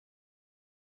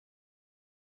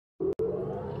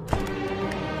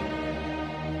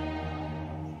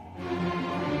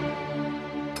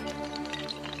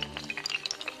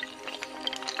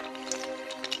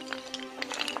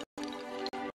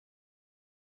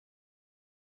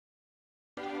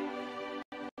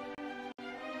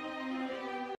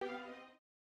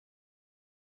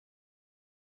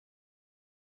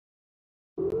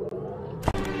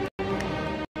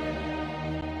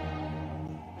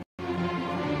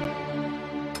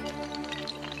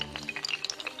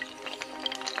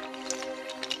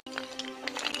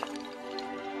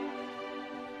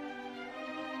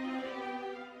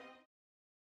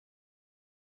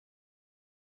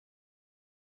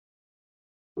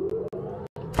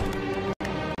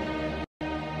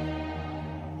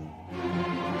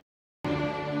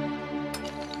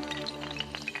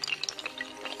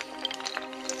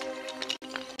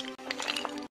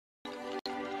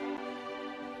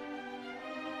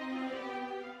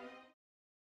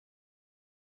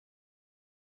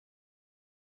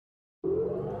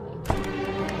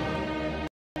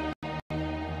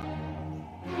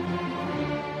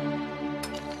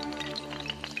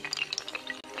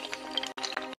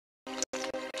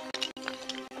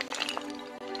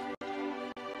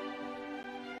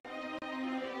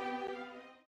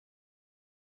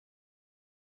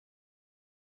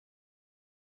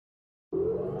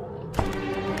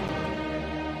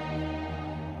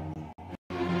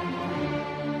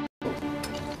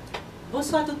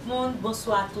Bonsoir tout le monde,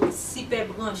 bonsoir tout super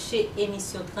branché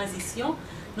émission Transizsyon.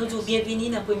 Nous disons bienvenue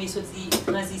dans la première sortie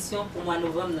Transizsyon pour mois de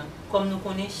novembre. Comme nous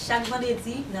connaissons chaque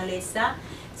vendredi dans les ça,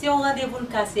 c'est un rendez-vous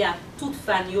cassé à toute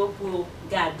fan pour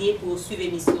garder, pour suivre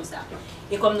l'émission ça.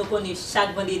 Et comme nous connaissons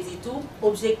chaque vendredi tout,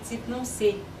 l'objectif nous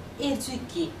c'est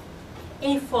éduquer,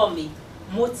 informer,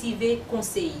 motiver,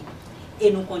 conseiller.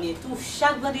 Et nous connaissons tout,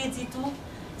 chaque vendredi tout,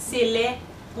 c'est là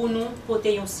pour nous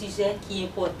porter un sujet qui est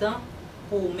important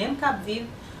pour même cap vivre,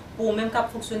 pour même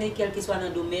cap fonctionner quel que soit dans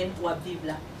le domaine où vivre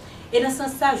là. Et dans ce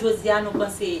sens-là, Josia, nous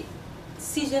pensons que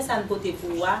si j'ai ça de côté pour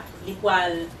moi, il faut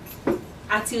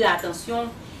attirer l'attention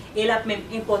et là même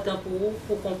important pour vous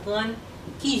pour comprendre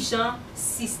qui genre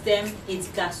système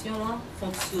éducation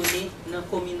fonctionne dans la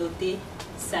communauté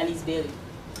Salisbury.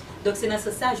 Donc c'est dans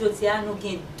ce sens, Josia, nous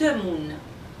avons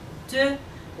deux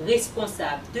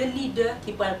responsables, deux leaders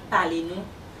qui peuvent parler nous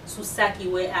sur ça qui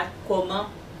est à comment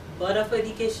Board of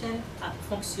Education a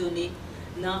fonctionné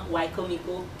dans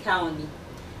Wicomico County.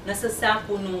 Dans ce sens,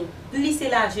 pour nous plus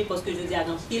élargir, parce que je dis à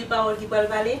dans pile parole qui peuvent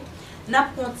parler, nous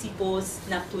avons une petite pause,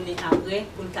 nous allons tourner après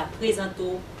pour nous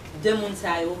présenter deux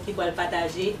personnes qui peuvent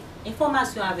partager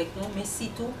informations avec nous, mais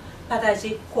surtout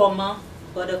partager comment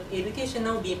Board of Education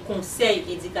ou bien conseil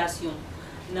éducation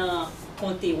dans le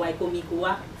comté Wicomico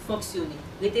a fonctionné.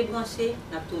 Restez branchés,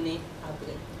 nous allons tourner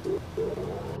après.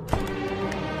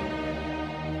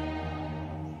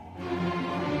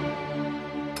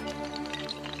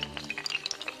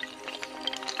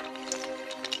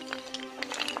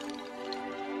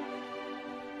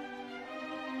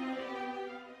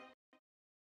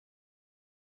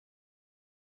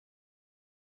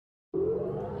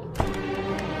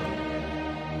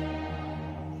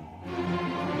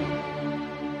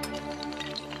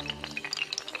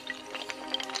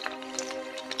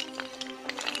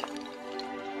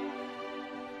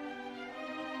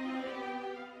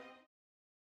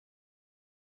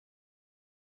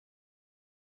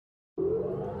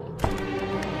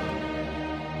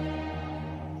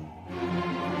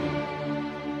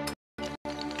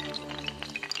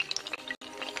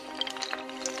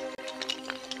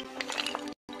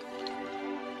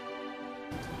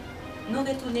 Nous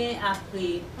retournons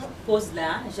après pause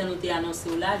là, je nous ai annoncé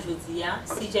là, je dis,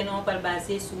 si je ne pas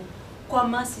basé sur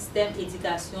comment le système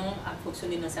d'éducation a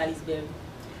fonctionné dans Salisbury.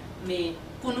 Mais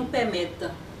pour nous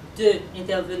permettre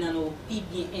d'intervenir dans plus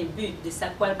bien un but de ça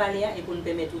qu'on parler et pour nous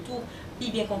permettre tout plus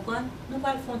bien comprendre, nous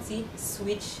allons faire un petit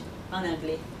switch en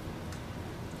anglais.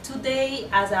 Today,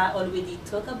 as I already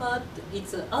talked about,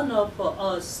 it's an honor for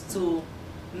us to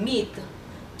meet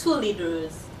two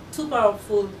leaders, two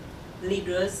powerful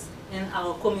leaders in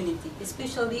our community,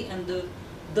 especially in the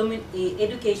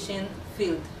education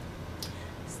field.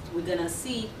 We're gonna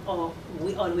see, or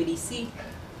we already see,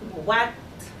 what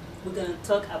we're gonna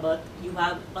talk about. You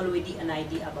have already an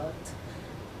idea about.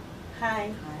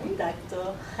 Hi,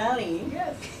 Dr. Helen.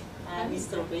 Yes. I'm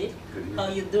Mr. Wade. How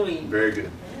are you doing? Very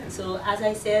good. So as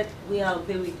I said, we are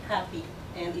very happy,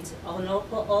 and it's an honor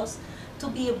for us to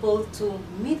be able to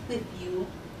meet with you,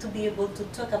 to be able to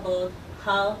talk about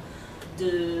how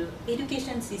the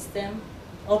education system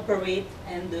operate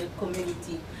in the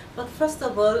community. But first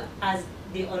of all, as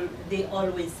they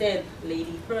always said,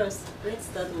 lady first, let's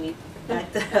start with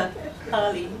Dr.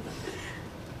 Holly.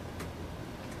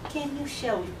 Can you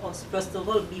share with us, first of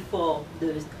all, before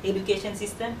the education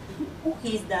system, who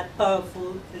is that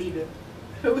powerful leader?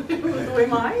 Who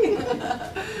am I?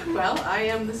 Well, I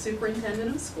am the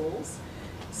superintendent of schools.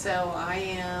 So I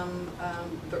am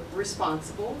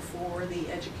responsible for the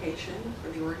education, for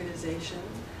the organization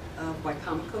of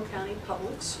Wicomico County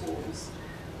Public Schools,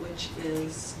 which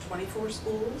is 24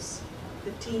 schools,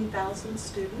 15,000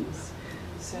 students.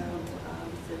 So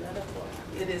It's a lot of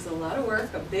work. it is a lot of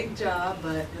work, a big job,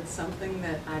 but it's something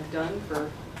that I've done for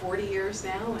 40 years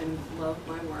now and love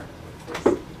my work. Of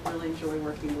course, really enjoy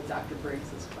working with Dr. Briggs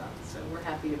as well. So we're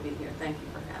happy to be here. Thank you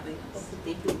for having us. Also,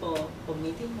 thank you for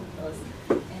meeting with us.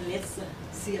 And let's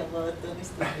see about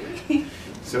Mr. Briggs.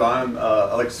 So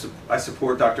I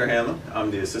support Dr. Hanlon.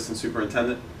 I'm the assistant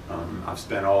superintendent. I've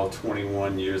spent all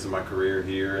 21 years of my career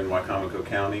here in Wicomico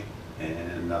County,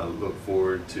 and I look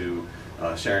forward to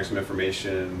sharing some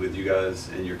information with you guys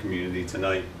in your community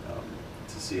tonight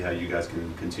to see how you guys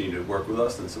can continue to work with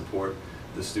us and support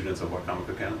the students of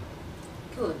Wicomico County.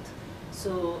 Good.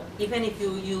 So even if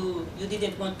you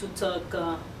didn't want to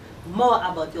talk more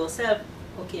about yourself,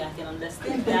 okay, I can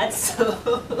understand that. So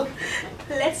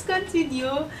let's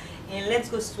continue and let's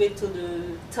go straight to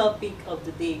the topic of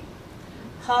the day.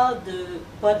 How the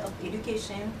Board of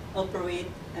Education operate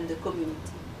in the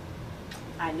community.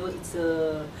 I know it's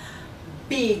a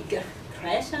big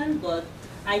question, but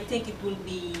I think it will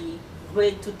be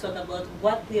great to talk about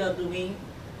what we are doing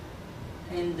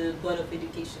in the Board of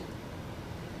Education.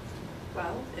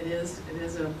 Well, it is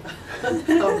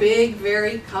a big,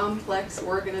 very complex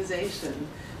organization.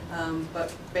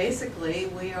 But basically,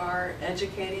 we are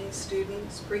educating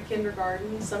students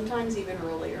pre-kindergarten, sometimes even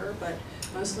earlier, but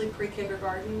mostly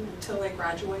pre-kindergarten until they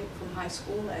graduate from high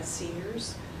school as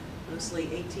seniors, mostly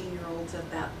 18-year-olds at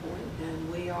that point.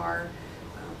 And we are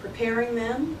preparing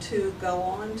them to go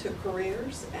on to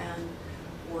careers and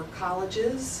or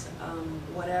colleges,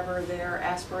 whatever their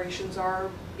aspirations are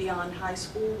beyond high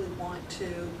school. We want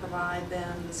to provide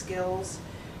them the skills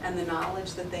and the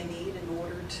knowledge that they need in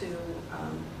order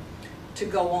to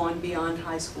go on beyond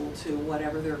high school to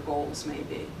whatever their goals may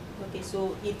be. Okay,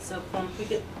 so it's from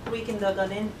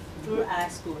pre-kindergarten through high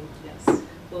school. Yes.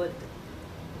 But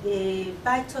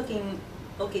by talking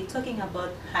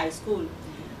about high school,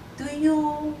 do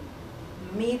you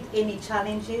meet any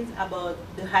challenges about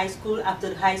the high school, after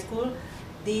the high school?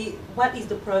 What is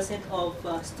the percent of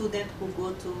students who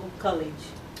go to college?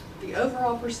 The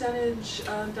overall percentage,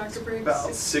 Dr. Briggs? About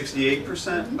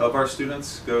 68% of our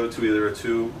students go to either a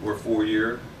 2 or 4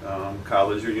 year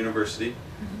college or university.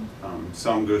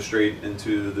 Some go straight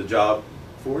into the job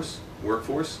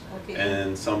workforce, Okay.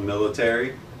 and some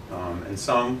military, and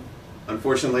some,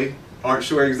 unfortunately, aren't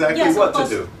sure exactly Yes, what of course.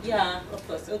 to do. Yeah, of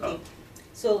course. Okay.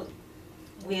 So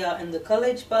we are in the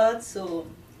college part, so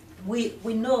we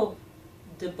know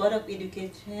the Board of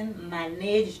Education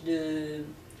manage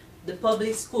the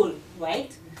public school,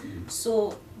 right?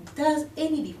 So does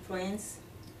any difference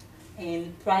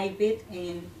in private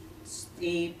and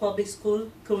a public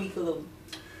school curriculum?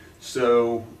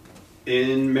 So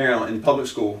in Maryland, in public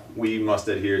school, we must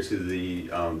adhere to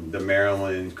the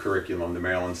Maryland curriculum, the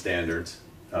Maryland standards,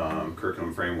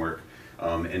 curriculum framework.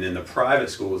 And in the private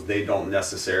schools, they don't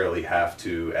necessarily have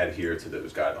to adhere to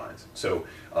those guidelines. So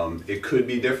it could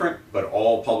be different, but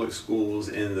all public schools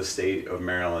in the state of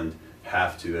Maryland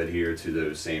have to adhere to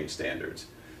those same standards.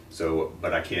 So,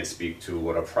 but I can't speak to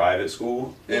what a private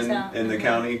school in the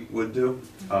county would do.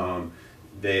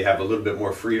 They have a little bit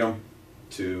more freedom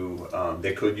to,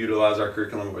 they could utilize our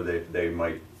curriculum, or they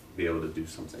might be able to do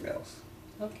something else.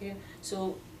 Okay,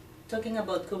 so talking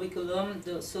about curriculum,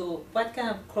 so what kind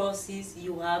of courses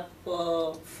you have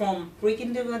from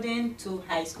pre-kindergarten to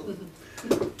high school?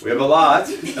 We have a lot.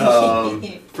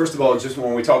 First of all, just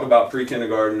when we talk about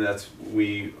pre-kindergarten,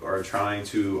 we are trying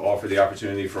to offer the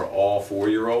opportunity for all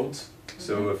 4-year-olds.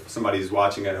 So if somebody's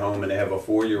watching at home and they have a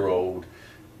 4-year-old,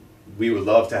 we would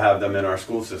love to have them in our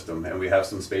school system, and we have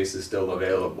some spaces still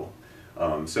available.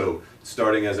 So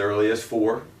starting as early as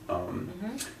 4.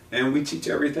 And we teach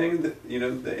everything,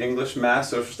 the English, math,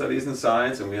 social studies, and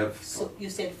science, and we have... So you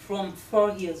said from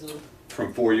 4 years old?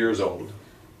 From 4 years old.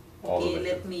 Okay,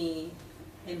 let me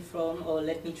inform or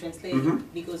let me translate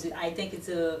it, because I think it's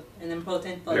an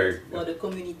important part for the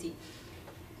community.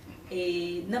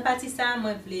 Et dans partie ça,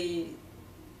 moi voulais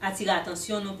attirer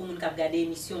attention nous pour moun k'ap gade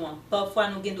émission. Parfois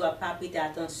nous gen doit pas prêter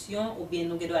attention, ou bien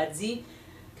nous gen doit dire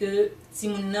que si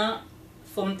moun nan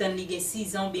faut m'tendre li gen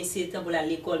 6 ans ou bien 7 ans pour aller à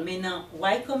l'école. Maintenant,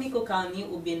 WicomicoBoard County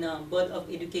ou bien dans Board of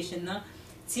Education nan,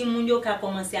 si moun yo ka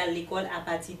commencer à l'école à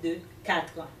partir de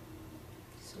 4 ans.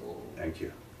 So, thank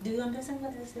you. Do you understand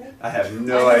what I said? I have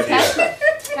no idea.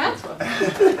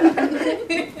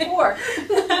 4.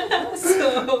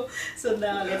 So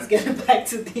now let's get back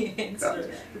to the answer,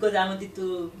 because I wanted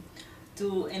to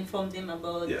inform them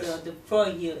about the 4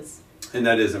 years. And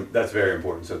that's very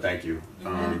important, so thank you.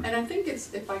 And I think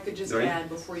if I could just add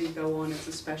before you go on, it's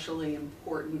especially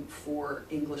important for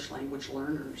English language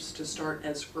learners to start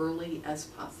as early as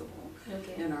possible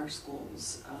in our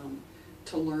schools,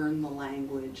 to learn the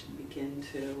language and begin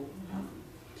to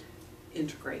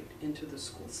integrate into the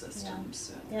school system.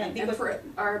 So, and for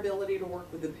our ability to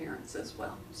work with the parents as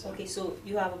well. So. Okay, so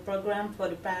you have a program for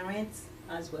the parents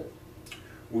as well?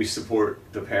 We support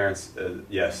the parents,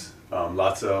 yes.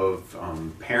 Lots of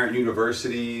parent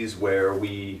universities where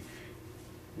we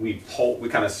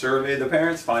kind of survey the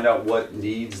parents, find out what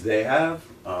needs they have,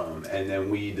 and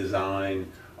then we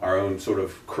design our own sort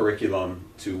of curriculum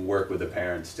to work with the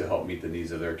parents to help meet the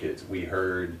needs of their kids. We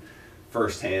heard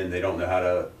firsthand they don't know how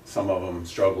to, some of them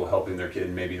struggle helping their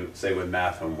kid, maybe say with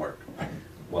math homework.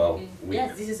 Well,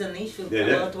 yes, this is an issue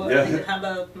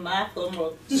about math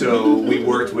homework. So we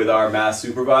worked with our math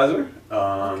supervisor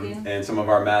and some of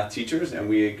our math teachers, and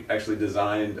we actually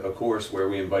designed a course where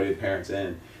we invited parents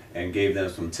in and gave them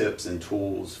some tips and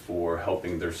tools for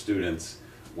helping their students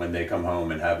when they come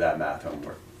home and have that math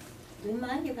homework. Do you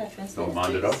mind if I translate? Don't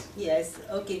mind it all? Yes,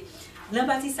 ok. Nan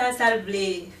parti ça le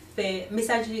fait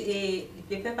message et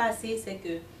le fait passer, c'est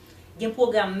que gen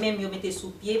programme même yo mette sous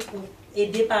pied pour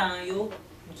aider parents yo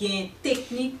gen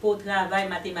technique pour travail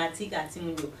mathématique à ti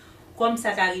moun yo. Comme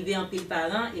ça qu'arrivé en pile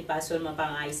parents et pas seulement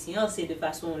parents haïtiens, c'est de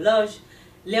façon large.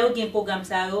 Là où gen programme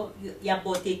ça yo, y a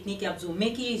pas technique, y a besoin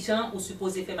mais qui gens ou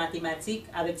supposé faire mathématiques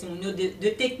avec ti moun yo de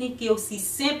technique qui est aussi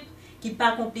simple, qui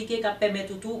pas compliqué, qui permet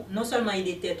tout non seulement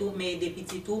aider tête tout mais aider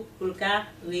petit tout pour le cas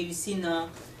réussir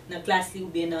dans classe ou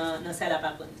bien dans salle à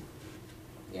apprendre.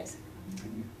 Yes.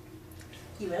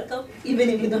 You're welcome. Even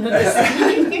if you don't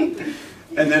understand.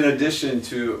 And then in addition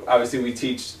to, obviously we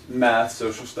teach math,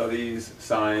 social studies,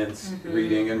 science,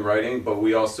 reading and writing, but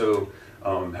we also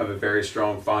have a very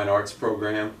strong fine arts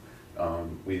program.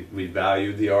 We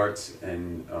value the arts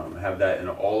and have that in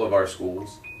all of our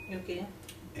schools. Okay.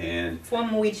 And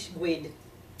From which grade?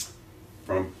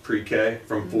 from pre-K,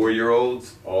 from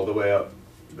 4-year-olds all the way up,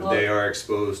 they are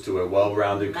exposed to a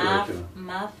well-rounded curriculum.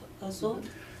 Math also?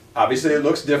 Obviously, it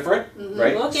looks different,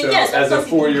 right? Okay, so yes, as a of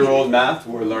course it 4-year-old math,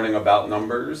 we're learning about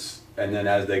numbers, and then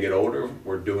as they get older,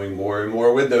 we're doing more and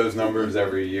more with those numbers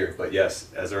every year. But yes,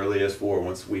 as early as 4,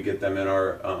 once we get them in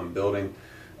our building,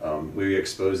 we're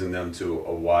exposing them to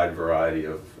a wide variety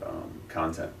of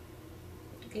content.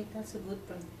 Okay, that's a good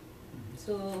point.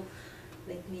 So,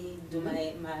 let me do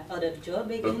my other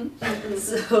job again.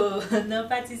 So, nan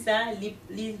pati sa,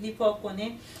 li pou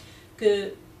konnen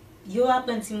que yo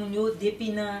apprend ti moun yo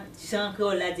depuis nan jan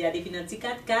kreol la di a depuis nan ti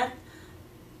 4-4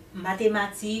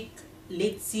 mathématiques,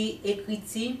 lecture,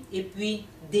 écriture et puis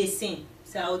dessin.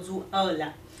 Ça ou dou or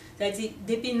là. Ça dit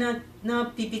depuis nan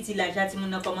pipiti la ja ti moun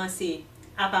nan commencé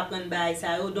à apprendre bail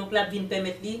ça yo. Donc la vinn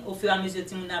permettre li au fur et à mesure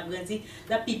ti moun a grandi,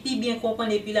 la pi bien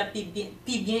comprendre et puis la pi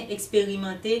bien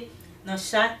expérimenter dans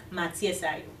chaque matière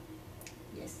ça yo.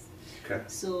 Yes. Okay.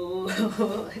 So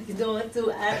you don't want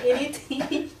to add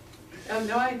anything?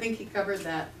 No, I think he covered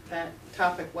that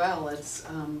topic well. It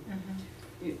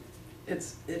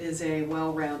is a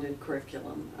well-rounded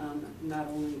curriculum, not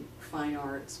only fine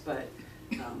arts, but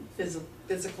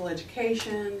physical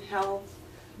education, health,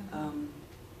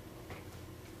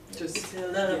 just it's a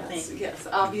lot of things. Yes,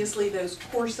 obviously those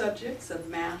core subjects of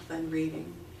math and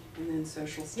reading, and then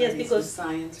social studies Yes, and because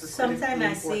science are sometimes I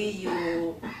critically see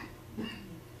important.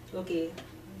 you, okay,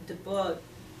 the board,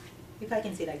 if I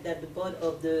can say like that, the board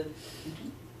of the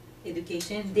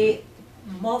education, they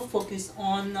more focus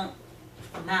on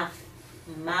math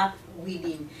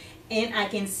reading. And I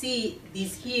can see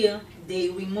this here, they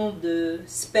remove the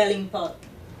spelling part.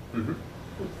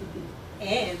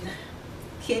 And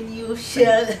can you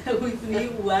share with me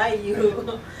why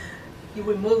you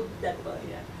removed that part?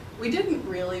 Yeah. We didn't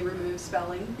really remove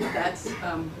spelling. That's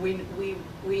we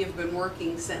have been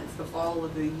working since the fall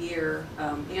of the year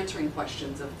answering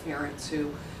questions of parents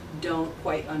who don't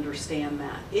quite understand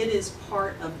that. It is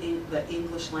part of the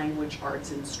English language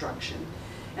arts instruction.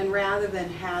 And rather than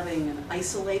having an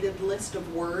isolated list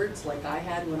of words like I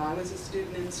had when I was a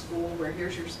student in school, where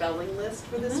here's your spelling list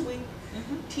for this week,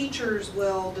 teachers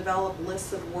will develop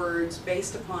lists of words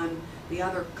based upon the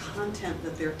other content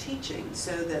that they're teaching,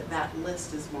 so that that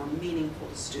list is more meaningful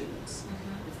to students.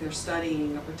 If they're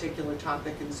studying a particular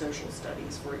topic in social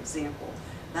studies, for example,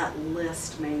 that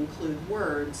list may include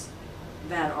words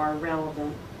that are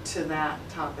relevant to that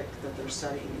topic that they're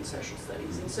studying in social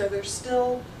studies. And so they're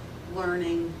still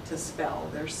learning to spell.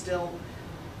 They're still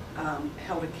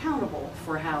held accountable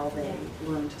for how they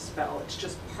learn to spell. It's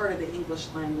just part of the English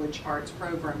language arts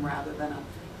program rather than a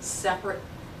separate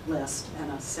list and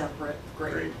a separate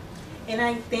grade. And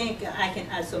I think I can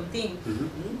add something.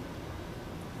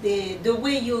 The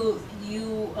way you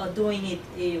are doing it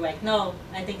right now,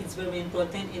 I think it's very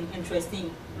important and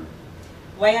interesting.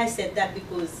 Why I said that,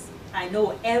 because I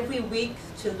know every week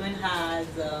children has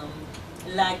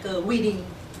like a reading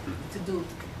to do.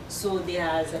 So they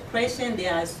has a question they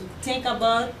has to think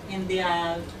about, and they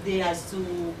has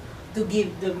to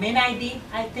give the main idea.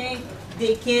 I think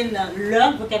they can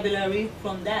learn vocabulary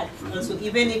from that. Also,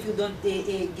 even if you don't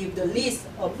give the list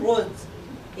of words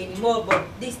anymore, but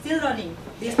they're still learning.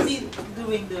 They're still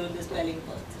doing the spelling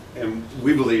part. And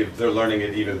we believe they're learning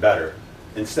it even better.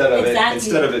 Instead of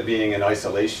it being in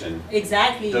isolation,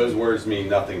 those words mean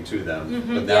nothing to them,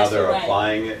 but now they're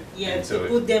applying it. Yeah, to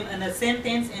put them in a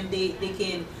sentence, and they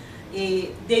can.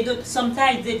 They don't.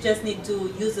 Sometimes they just need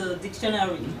to use a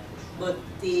dictionary, but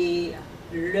they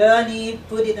learn it,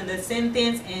 put it in a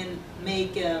sentence, and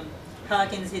make how I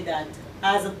can say that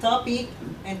as a topic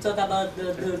and talk about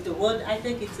the word. I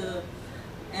think it's a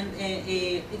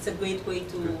great way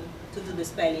to do the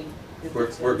spelling.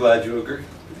 We're glad you agree.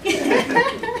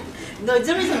 No, it's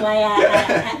the reason why I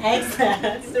asked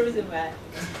that. It's the reason why.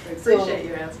 I appreciate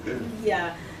you asking.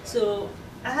 Yeah. So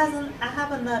I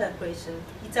have another question.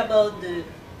 It's about the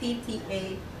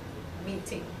PTA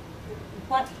meeting.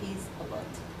 What is about?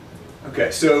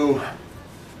 Okay, so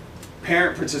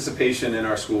parent participation in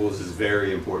our schools is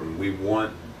very important. We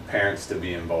want parents to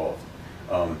be involved.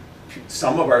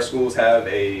 Some of our schools have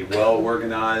a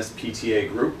well-organized PTA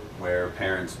group where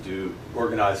parents do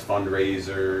organize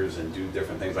fundraisers and do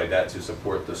different things like that to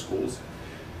support the schools.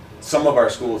 Some of our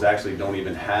schools actually don't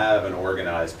even have an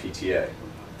organized PTA.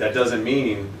 That doesn't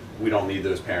mean we don't need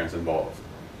those parents involved.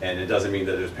 And it doesn't mean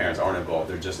that those parents aren't involved,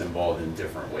 they're just involved in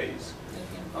different ways.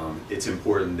 It's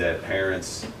important that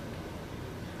parents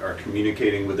are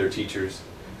communicating with their teachers.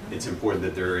 It's important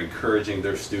that they're encouraging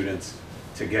their students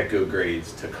to get good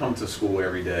grades, to come to school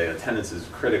every day. Attendance is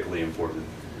critically important.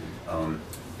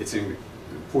 It's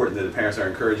important that the parents are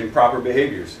encouraging proper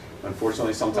behaviors.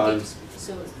 Unfortunately, sometimes... Okay.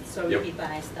 So, sorry Yep. if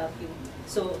I stop you.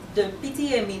 So the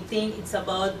PTA meeting, it's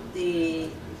about the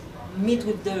meet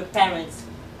with the parents.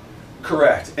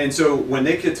 Correct. And so when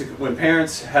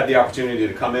parents have the opportunity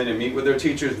to come in and meet with their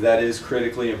teachers, that is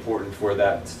critically important for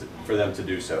them to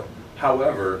do so.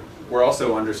 However, we're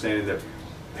also understanding that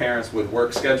parents with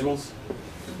work schedules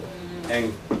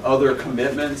and other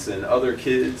commitments and other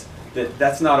kids,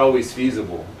 that's not always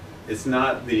feasible. It's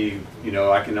not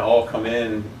I can all come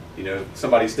in,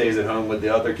 somebody stays at home with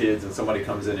the other kids and somebody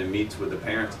comes in and meets with the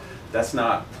parents. That's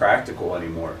not practical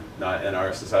anymore, not in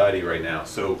our society right now.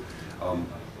 So,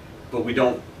 but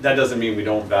that doesn't mean we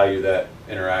don't value that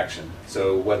interaction.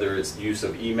 So whether it's use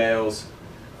of emails,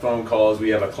 phone calls, we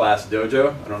have a class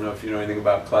dojo. I don't know if you know anything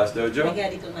about class dojo. I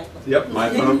got it on my phone. Yep,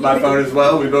 my phone as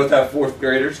well. We both have fourth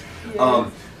graders.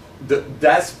 Yes.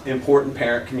 That's important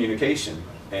parent communication.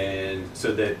 And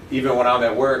so that even when I'm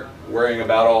at work worrying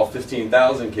about all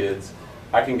 15,000 kids,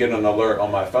 I can get an alert on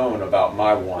my phone about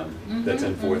my one that's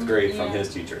in fourth grade from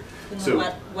his teacher. To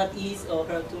know what is or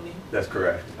her doing. That's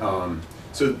correct.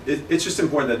 So it's just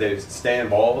important that they stay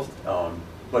involved,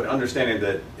 but understanding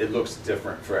that it looks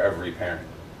different for every parent.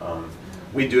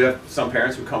 We do have some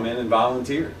parents who come in and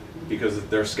volunteer because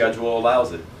their schedule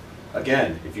allows it.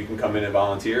 Again, if you can come in and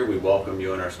volunteer, we welcome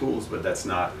you in our schools, but that's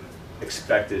not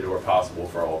expected or possible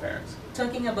for all parents.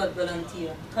 Talking about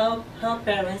volunteer, how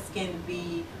parents can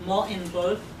be more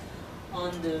involved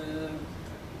on the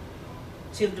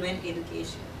children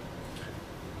education?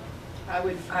 I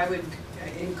would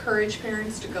encourage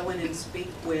parents to go in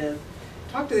and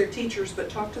talk to their teachers, but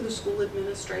talk to the school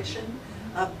administration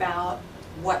about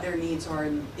what their needs are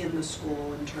in the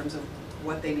school in terms of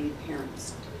what they need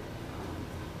parents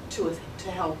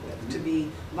to help with, to be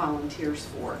volunteers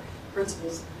for.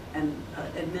 Principals and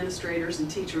administrators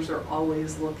and teachers are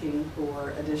always looking for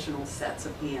additional sets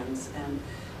of hands, and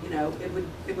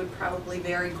it would probably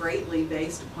vary greatly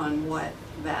based upon what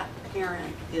that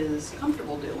parent is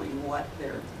comfortable doing, what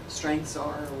their strengths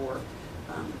are, or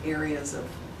areas of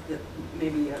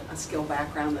maybe a skill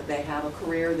background that they have, a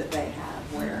career that they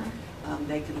have where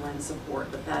they can lend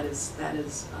support. But that is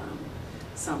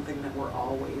something that we're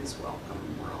always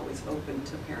welcome. We're always open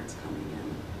to parents coming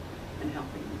in and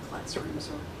helping in classrooms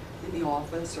or in the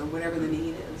office or whatever the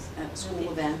need is at a school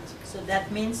event. So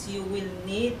that means you will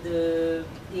need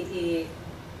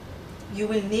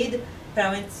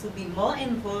parents to be more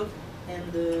involved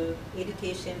in the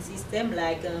education system,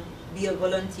 like be a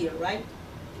volunteer, right?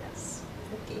 Yes.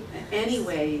 Okay. Any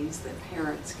ways that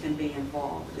parents can be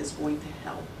involved is going to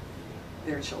help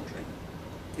their children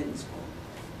in school.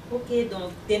 Ok,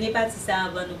 donc, dernière partie ça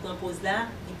avant nous propose là,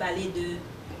 il parlait de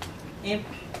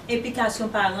implication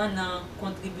parents dans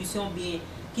contribution bien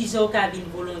qui j'ai au cabine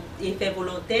effet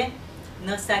volontaire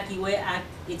dans ça qui ouais avec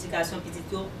éducation petite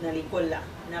dans l'école là.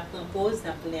 N'a prend pause,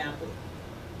 n'a tourner après.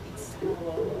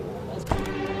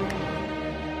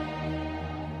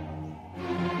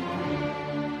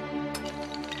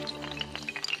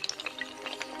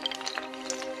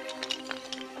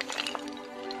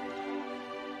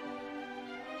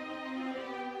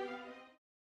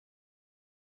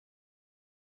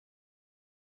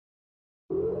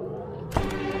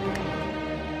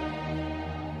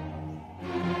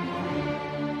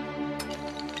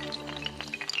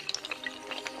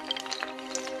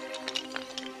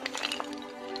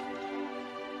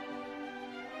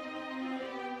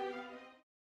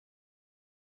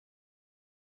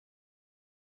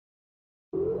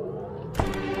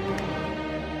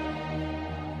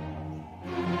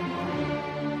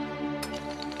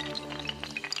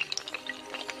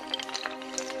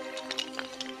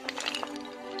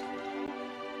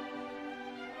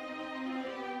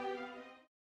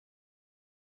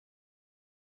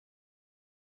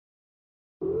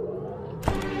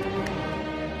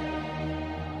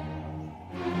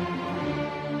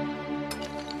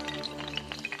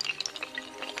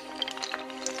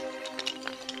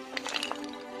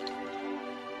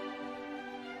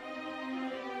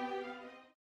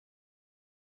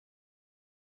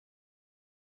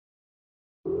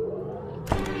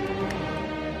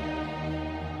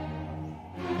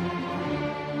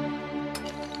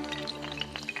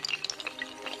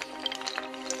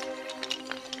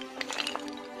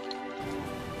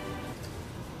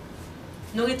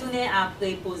 Nous retournons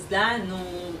après pause là,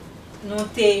 nous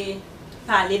t'ai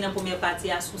parlé dans la première partie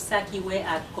sur ça qui est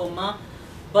à comment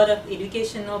Board of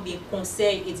Education ou bien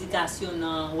conseil éducation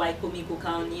dans Wicomico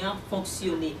County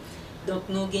fonctionner. Donc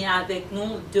nous avons avec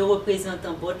nous deux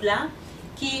représentants board là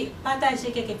qui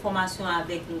partagent quelques informations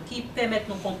avec nous, qui permettent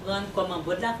nous comprendre comment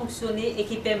board là fonctionne et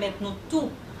qui permettent nous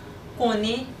tout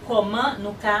connaître comment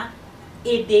nous ca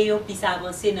aider puis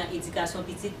avancer dans l'éducation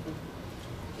petite.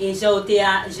 Et j'ai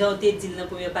dit dans la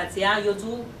première partie, yo dit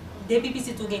depuis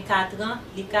petit tout 4 ans,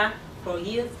 les cas 4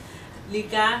 years, les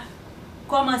cas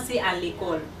commencer à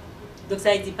l'école. Donc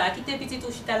ça ne dit pas quitter petit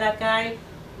tout chita la caille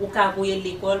ou ka voyer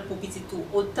l'école pour petit tout.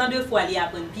 Autant de fois il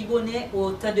apprend plus bonnet,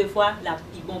 autant de fois la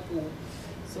plus bon pour.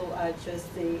 So I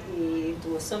just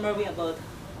do a summary about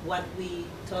what we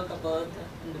talk about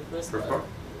in the first part.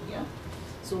 Yeah.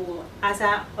 So as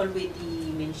I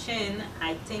already mentioned,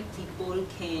 I think people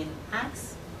can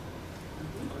ask.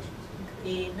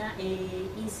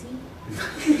 Easy.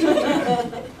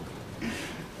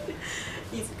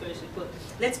 Easy question. But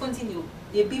let's continue.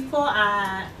 Before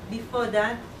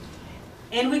that,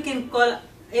 and we can call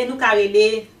et nous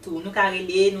carreler tout, nous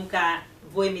carreler, nous ca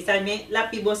voyer message, mais la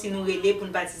plus bon si nous relais pour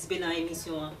participer dans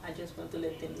l'émission. I just want to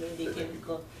let them know they can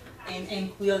call. And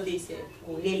Creole they say,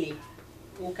 relais,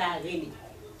 ou carreler.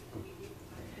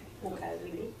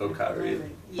 Okay.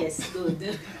 Yes,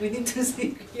 good. We need to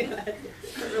see.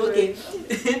 Okay.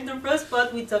 In the first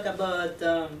part, we talk about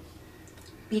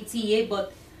PTA,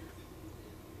 but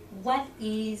what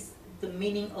is the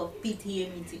meaning of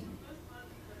PTA meeting?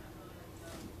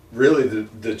 Really,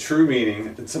 the true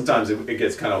meaning, and sometimes it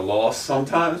gets kind of lost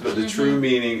sometimes, but the true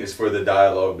meaning is for the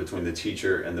dialogue between the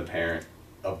teacher and the parent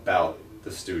about the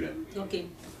student. Okay.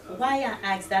 Why I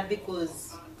ask that? Because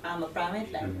I'm a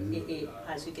parent, like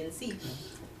as you can see.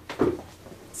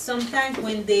 Sometimes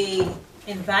when they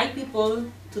invite people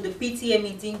to the PTA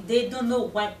meeting, they don't know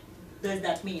what does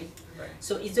that mean. Right.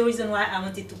 So it's the reason why I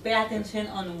wanted to pay attention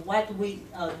on what we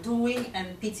are doing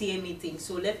and PTA meeting.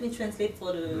 So let me translate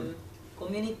for the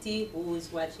community who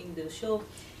is watching the show.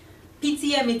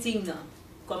 PTA meeting,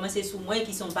 comme c'est sous moi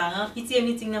qui sont parents, PTA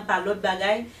meeting n'a pas l'autre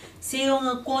bagaille, c'est une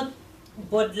rencontre.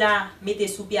 Board là mettez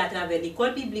sous pied à travers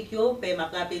l'école publique yo, ben m'a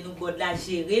rappelé nous board là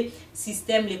gérer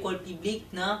système l'école publique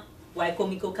dans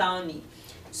Wicomico County.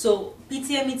 So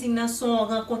PTA meeting nan son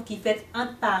rencontre qui fait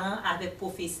entre parents avec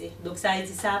professeurs. Donc ça veut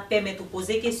dire ça permet de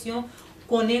poser questions,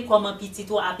 connaître comment petit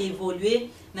toi a évolué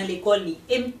dans l'école li.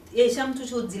 Et j'aime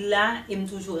toujours dire là, et me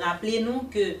toujours rappeler nous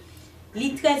que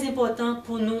li très important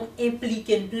pour nous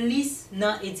impliquer plus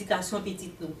dans l'éducation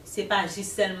petite nous. C'est pas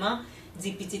juste seulement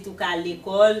dit petit ou à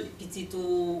l'école, petit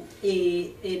ou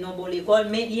et non bon l'école,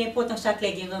 mais il est important chaque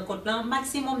les rencontre là,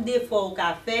 maximum d'efforts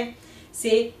qu'a fait,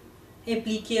 c'est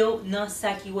impliquer dans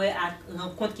ça qui ouais à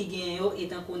rencontre qui gagne yo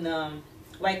étant qu'on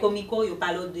Wicomico yo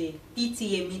parle de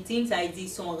PTA meeting, ça veut dire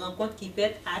son rencontre qui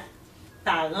fait à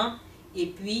parents et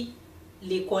puis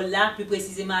l'école là plus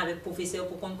précisément avec professeur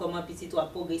pour comprendre comment petit ou a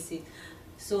progressé.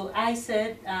 So I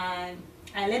said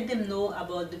I let them know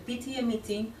about the PTA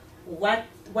meeting.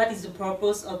 What is the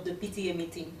purpose of the PTA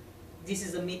meeting? This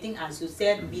is a meeting, as you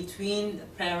said, between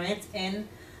parents and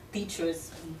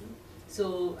teachers.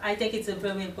 So I think it's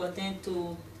very important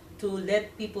to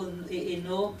let people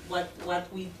know what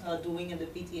we are doing in the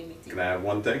PTA meeting. Can I add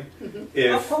one thing?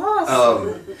 Of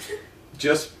course.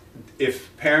 Just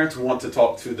if parents want to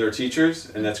talk to their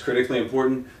teachers, and that's critically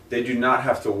important, they do not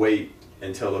have to wait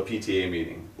until a PTA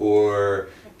meeting, or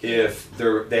if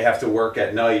they have to work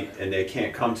at night and they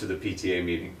can't come to the PTA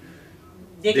meeting.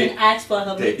 They can ask for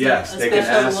a meeting, yes, a they can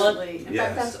special ask. word. In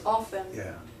fact, that's often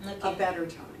Okay. a better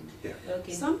time. Yeah.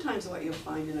 Okay. Sometimes what you'll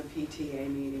find in a PTA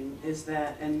meeting is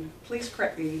that, and please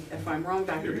correct me if I'm wrong,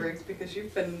 Dr. Driggs, because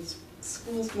you've been in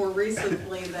schools more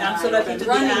recently than I'm so I've lucky been to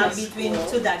running be a between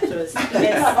school. two doctors.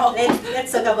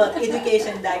 Let's talk about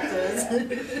education doctors.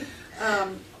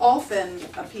 Often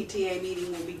a PTA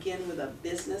meeting will begin with a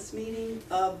business meeting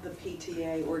of the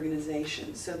PTA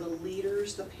organization. So the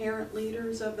leaders, the parent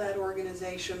leaders of that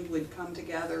organization would come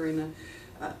together in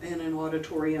an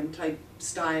auditorium type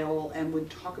style and would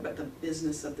talk about the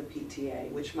business of the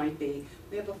PTA, which might be,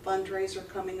 we have a fundraiser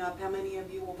coming up, how many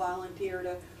of you will volunteer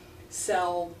to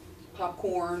sell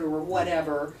popcorn or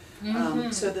whatever?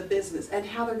 So the business, and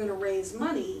how they're going to raise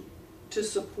money to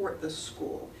support the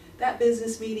school. That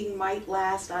business meeting might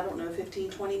last, I don't know, 15,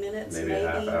 20 minutes, Maybe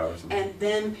a half hour or something. and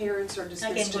then parents are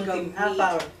dismissed to go meet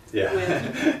Yeah.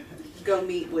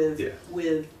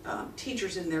 with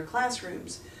teachers in their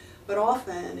classrooms. But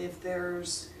often, if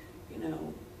there's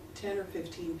 10 or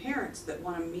 15 parents that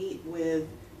want to meet with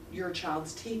your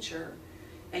child's teacher,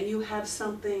 and you have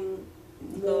something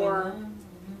more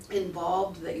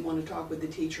involved that you want to talk with the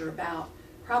teacher about,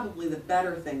 probably the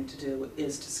better thing to do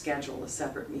is to schedule a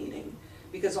separate meeting.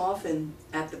 Because often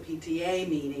at the PTA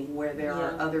meeting where there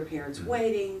are other parents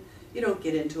waiting, you don't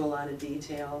get into a lot of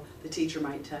detail. The teacher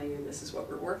might tell you, this is what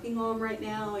we're working on right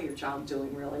now, your child's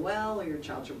doing really well, or your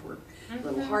child should work a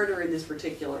little harder in this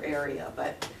particular area.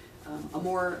 But a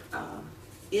more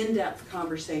in-depth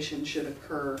conversation should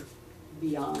occur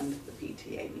beyond the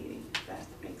PTA meeting, if that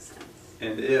makes sense.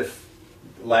 And if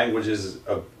language is,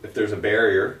 if there's a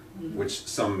barrier, which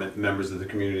some members of the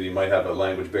community might have a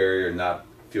language barrier and not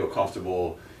feel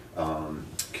comfortable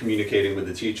communicating with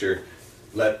the teacher,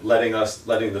 letting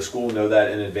the school know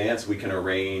that in advance, we can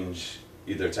arrange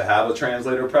either to have a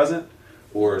translator present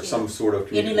or some sort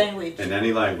of any language. In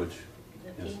any language.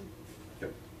 Okay. Yes.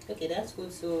 Yep. Okay, that's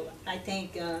good. So I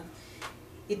think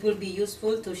it will be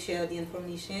useful to share the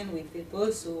information with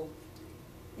people. So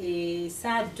et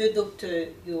ça deux docteurs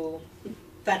yo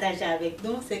partager avec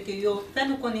nous, c'est que yo fait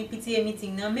nous connaît PTA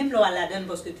meeting nan, même là la donne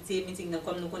parce que PTA meeting nan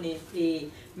comme nous connaît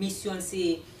mission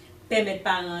c'est permettre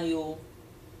parents yo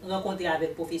rencontrer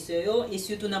avec professeur yo, et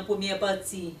surtout dans la première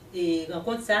partie et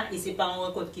rencontre ça, et c'est pas une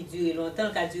rencontre qui dure longtemps,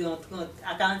 qui dure entre 30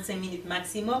 à 45 minutes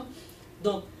maximum.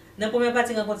 Donc dans la première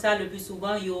partie rencontre ça, le plus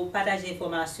souvent yo partage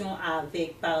information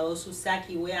avec parents sur ça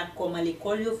qui ouais comment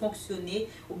l'école yo fonctionner,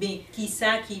 ou bien qui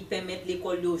ça qui permet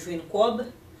l'école yo joindre cob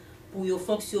pour yo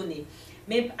fonctionner.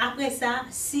 Mais après ça,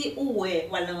 si ouais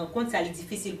voilà rencontre ça, c'est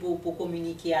difficile pour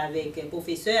communiquer avec un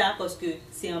professeur parce que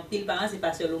c'est un pile parents, c'est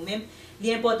pas seul ou même. Il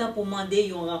est important pour demander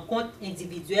une rencontre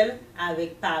individuelle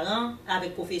avec parents,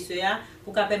 avec professeurs,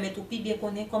 pour qu'à permettre tout bien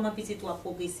connaître comment petit tout a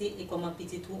progressé et comment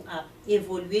petit tout a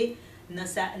évolué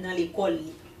dans l'école.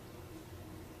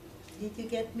 Did you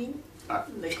get me?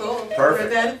 Nicole,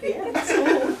 Perfect. that at the end.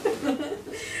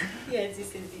 Yes,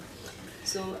 this is it.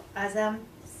 So as I'm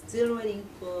still waiting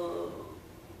for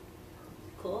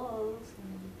calls,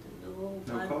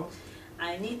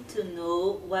 I need to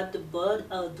know what the board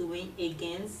are doing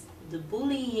against the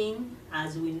bullying,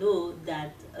 as we know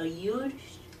that a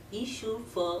huge issue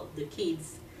for the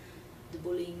kids, the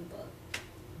bullying part.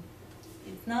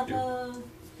 It's not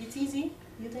it's easy,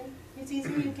 you think? It's easy,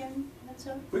 you can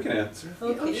answer? We can answer.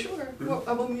 Oh, sure. Well,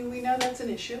 I mean, we know that's an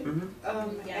issue.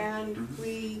 Yeah. And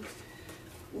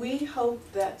we hope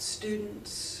that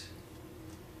students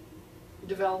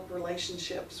develop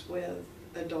relationships with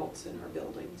adults in our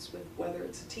buildings, with whether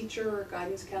it's a teacher, a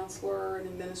guidance counselor, or an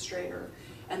administrator,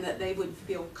 and that they would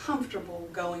feel comfortable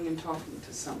going and talking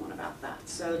to someone about that,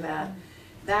 so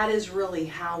that is really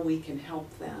how we can help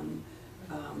them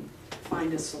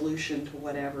find a solution to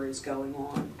whatever is going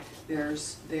on.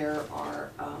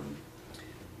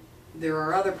 There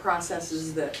are other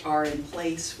processes that are in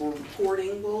place for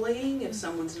reporting bullying if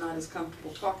someone's not as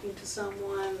comfortable talking to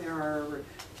someone. There are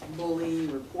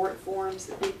bullying report forms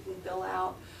that people can fill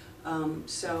out.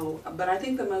 But I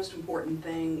think the most important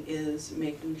thing is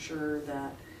making sure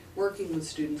that working with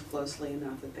students closely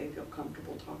enough that they feel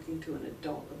comfortable talking to an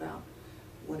adult about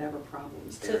whatever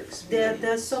problems they're experiencing.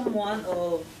 There's someone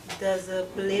or there's a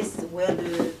place where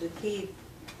the kid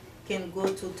can go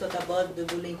to talk about the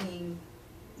bullying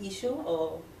issue,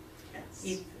 or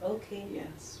Yes. okay.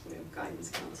 Yes, we have guidance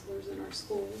counselors in our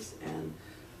schools, and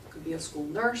it could be a school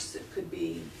nurse, it could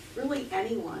be really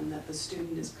anyone that the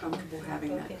student is comfortable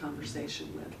having that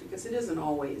conversation with, because it isn't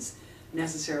always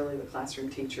necessarily the classroom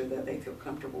teacher that they feel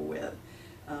comfortable with.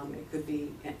 It could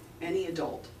be any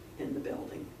adult in the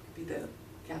building, it could be the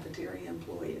cafeteria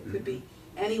employee, it could be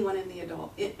anyone in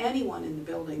the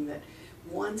building that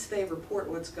once they report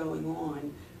what's going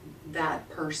on, that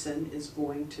person is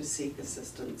going to seek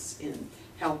assistance in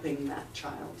helping that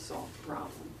child solve the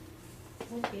problem.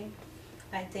 Okay.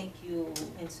 I think you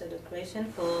answered the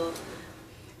question for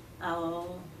our,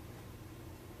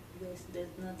 yes, there's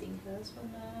nothing else for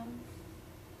now.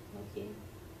 Okay.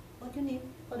 What do you need?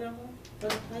 Other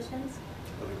questions?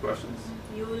 Other questions?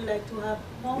 You would like to have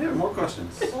more? Yeah, more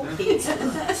questions. Okay.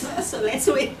 So let's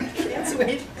wait. Let's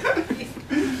wait.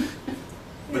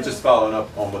 But just following up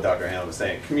on what Dr. Hannah was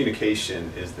saying,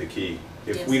 communication is the key.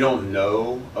 If Yes. we don't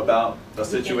know about a We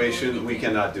situation, we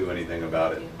cannot do anything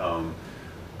about it.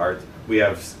 Okay. We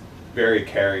have very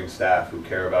caring staff who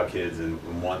care about kids and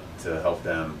want to help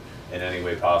them in any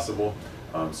way possible.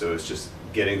 So it's just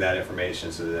getting that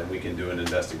information so that we can do an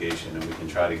investigation and we can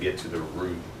try to get to the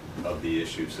root of the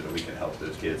issue so that we can help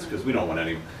those kids. Because we don't want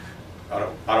any, I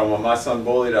don't want my son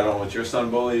bullied, I don't want your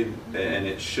son bullied, and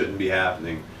it shouldn't be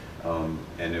happening.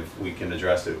 And if we can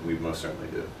address it, we most certainly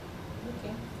do.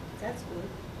 Okay, that's good.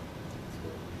 That's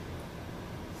good.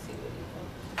 See where you go.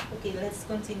 Okay, let's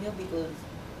continue because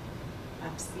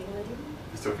I'm still ready.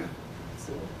 It's okay.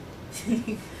 So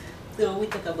So we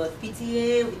talk about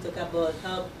PTA, we talk about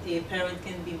how a parent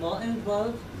can be more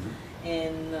involved,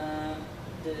 and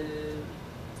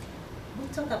we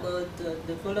talk about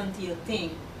the volunteer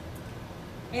thing,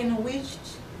 and which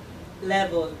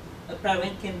level a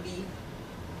parent can be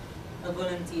a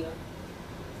volunteer.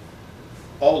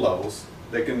 All levels.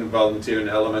 They can volunteer in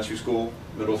elementary school,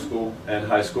 middle school, and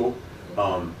high school.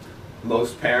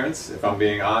 Most parents, if I'm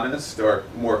being honest, are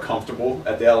more comfortable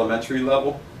at the elementary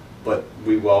level, but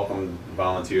we welcome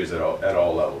volunteers at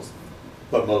all levels.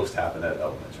 But most happen at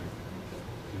elementary.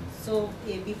 So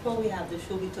before we have the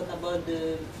show, we talk about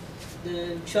the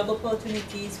job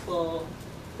opportunities for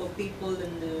people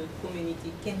in the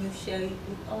community. Can you share it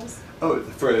with us? Oh,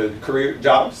 for career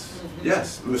jobs?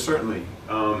 Yes, most certainly.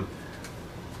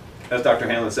 As Dr.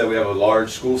 Hanlon said, we have a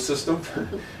large school system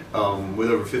with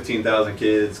over 15,000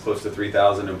 kids, close to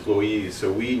 3,000 employees.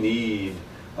 So we need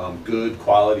good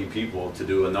quality people to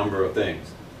do a number of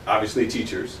things. Obviously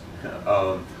teachers,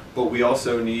 but we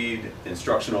also need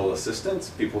instructional assistants,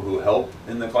 people who help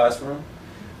in the classroom.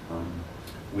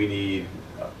 We need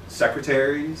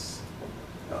secretaries,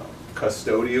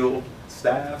 custodial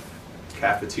staff,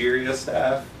 cafeteria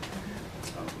staff,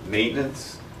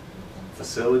 maintenance,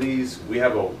 facilities. We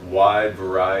have a wide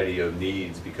variety of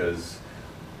needs because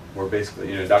we're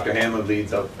basically, Dr. Hanlon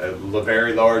leads up a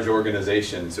very large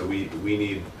organization, so we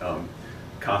need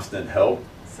constant help.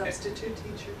 Substitute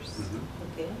teachers.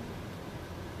 Okay.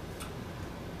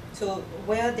 So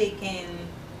where they can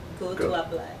go to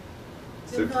apply?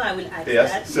 So, I will add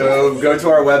yes, that. so go to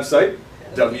our website,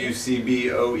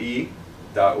 wcboe.org,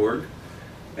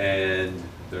 and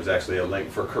there's actually a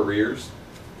link for careers,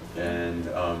 and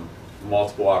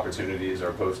multiple opportunities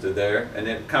are posted there, and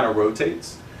it kind of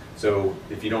rotates. So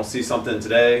if you don't see something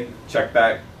today, check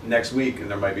back next week,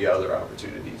 and there might be other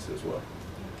opportunities as well.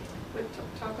 But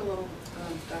talk a little,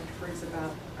 Dr. Briggs,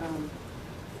 about a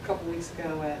couple weeks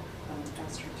ago at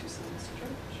Pastor Toussaint's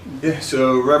church. Yeah,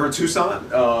 so Reverend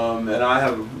Toussaint and I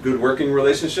have a good working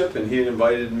relationship, and he had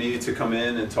invited me to come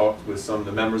in and talk with some of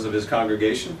the members of his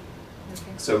congregation.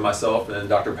 Okay. So myself and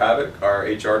Dr. Pavic, our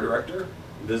HR director,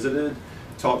 visited,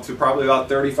 talked to probably about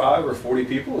 35 or 40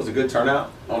 people. It was a good turnout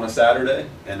on a Saturday,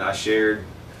 and I shared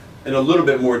in a little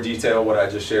bit more detail what I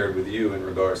just shared with you in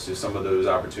regards to some of those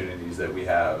opportunities that we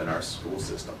have in our school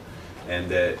system, and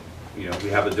that we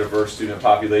have a diverse student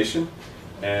population,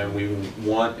 and we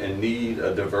want and need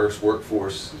a diverse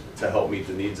workforce to help meet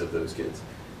the needs of those kids.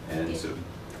 And Okay.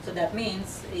 So that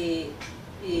means you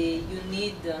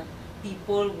need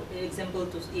people, example,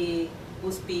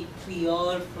 who speak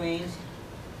Creole, French,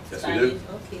 yes, Spanish. we do.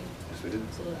 Okay. Yes, we do.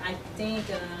 So I think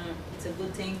it's a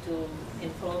good thing to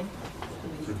inform the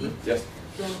community. Yes.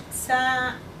 Donc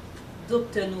ça,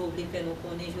 docteur nous voulait faire nous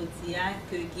connaître aujourd'hui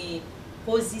que gen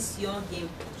position, gen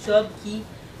job qui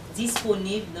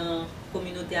disponible dans la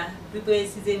communauté, plus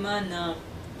précisément dans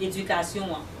l'éducation.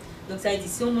 Donc ça dit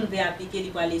si on veut appliquer,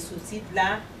 il va aller sur le site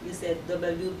là, c'est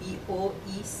wboec.org.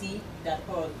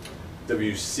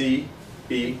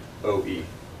 WCBOE.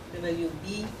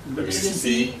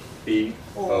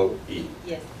 WCBOE.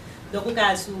 Yes. Donc on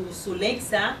a sur link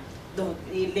ça, donc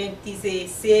le link c'est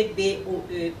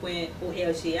cboe.org.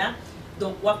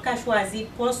 Donc on a choisi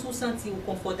pour se sentir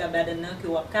confortable dedans que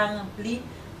on a rempli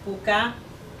pour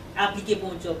appliquer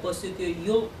bon job, parce que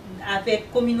yo avec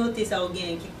communauté ça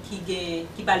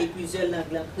qui parle plusieurs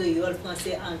langues, créole,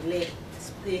 français, anglais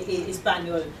et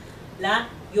espagnol. Là,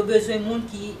 yo besoin de monde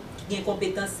qui gagne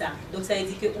compétence ça. Donc ça veut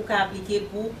dire que on peut appliquer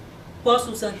pour poste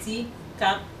ou senti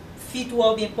cap fit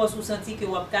ou bien poste ou senti que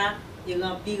on peut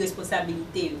remplir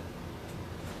responsabilité.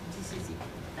 This is it.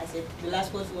 I said the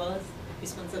last word was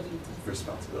responsibility.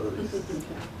 Responsibilities.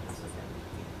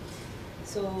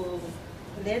 So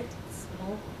let's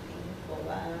move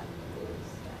forward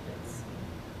because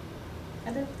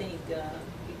I don't think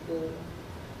people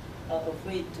are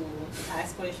afraid to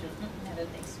ask questions. I don't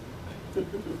think so.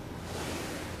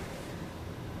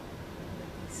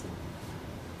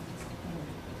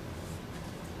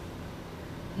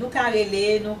 Nous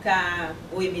carrelé, nous ca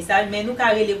oui message, mais nous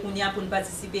carrelé pour nous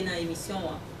participer dans l'émission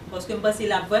parce que je pense que c'est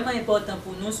vraiment important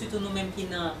pour nous, surtout nous mêmes qui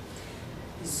dans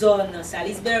zone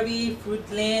Salisbury,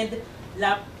 Fruitland,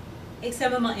 là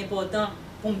extrêmement important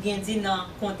pour bien dire dans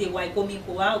comté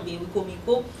WicomicoBoard ou bien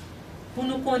WicomicoBoard pour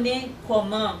nous connaître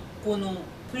comment pour nous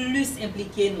plus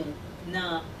impliquer nous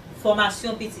dans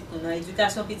formation petite nous, dans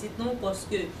éducation petite nous, parce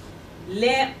que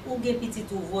les ou gen petit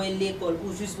ou voyer l'école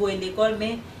ou juste voyer l'école,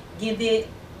 mais gen des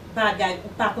bagages ou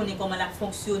pas connaît comment la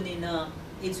fonctionner dans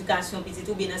éducation petite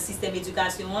ou bien dans système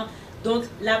éducation, donc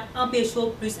la empêche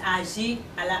plus agir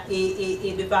à la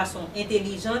et de façon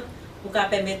intelligente pour qu'à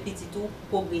permettre petit tout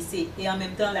progresser et en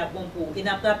même temps la bon pour. Et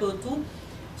n'a pas tout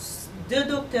deux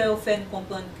docteurs fait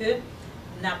comprendre que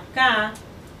n'a pas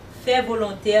fait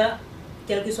volontaire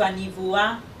quel que soit niveau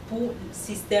A pour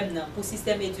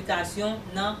système éducation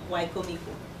dans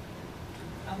WicomicoBoard.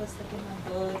 I was thinking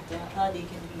about how they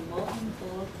can be more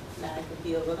involved, like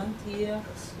be a volunteer,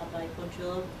 apply for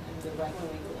job, and the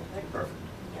WicomicoBoard. Perfect.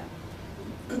 Yeah.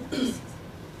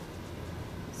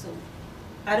 So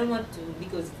I don't want to,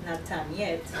 because it's not time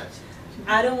yet,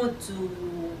 I don't want to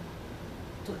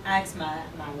ask my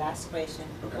last question.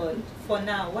 Okay. But for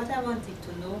now, what I wanted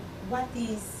to know, what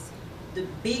is the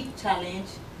big challenge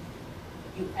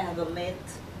you ever met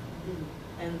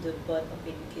in the Board of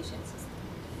Education system?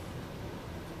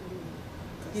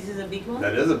 This is a big one?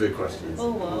 That is a big question.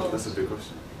 Oh, wow. That's a big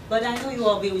question. But I know you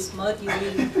are very smart, you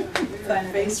really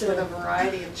We're faced with a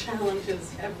variety of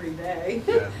challenges every day.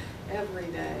 Yeah. Every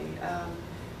day.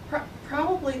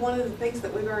 Probably one of the things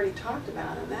that we've already talked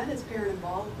about, and that is parent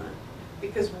involvement,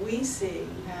 because we see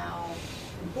how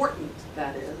important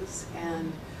that is,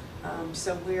 and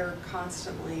so we're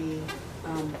constantly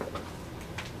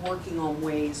working on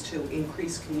ways to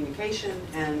increase communication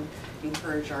and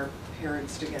encourage our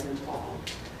parents to get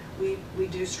involved. We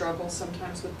do struggle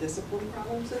sometimes with discipline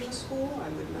problems in the school. I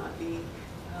would not be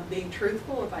being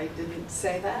truthful if I didn't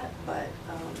say that, but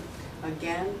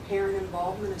again, parent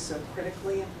involvement is so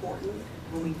critically important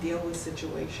when we deal with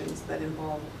situations that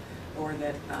involve or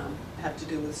that have to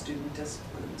do with student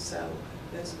discipline. So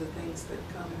those are the things that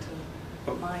come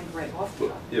to mind right off the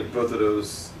top. Yeah, both of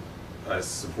those I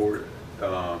support.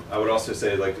 I would also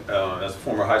say, like, as a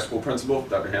former high school principal,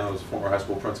 Dr. Hanlon was a former high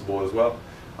school principal as well,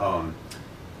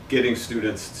 getting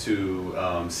students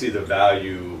to see the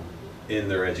value in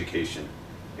their education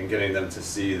and getting them to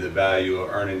see the value of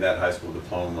earning that high school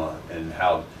diploma and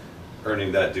how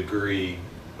earning that degree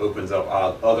opens up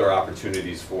other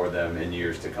opportunities for them in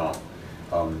years to come.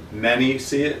 Many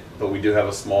see it, but we do have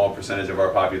a small percentage of our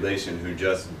population who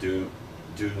just do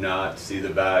not see the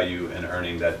value in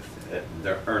earning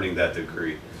that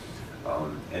degree.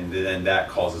 And then that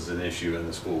causes an issue in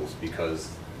the schools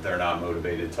because they're not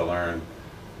motivated to learn,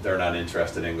 they're not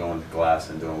interested in going to class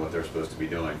and doing what they're supposed to be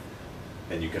doing.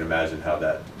 And you can imagine how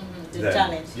that... the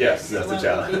challenge. Yes, that's the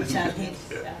challenge. Challenge.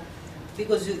 Yeah.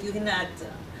 Because you cannot,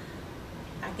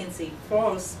 I can say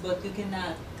force, but you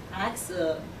cannot ask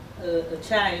a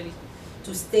child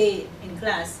to stay in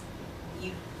class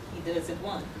if he doesn't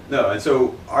want. No, and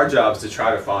so our job is to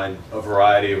try to find a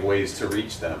variety of ways to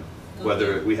reach them. Okay.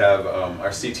 Whether we have our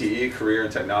CTE, Career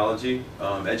and Technology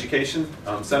Education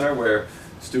Center, where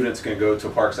students can go to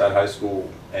Parkside High School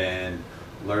and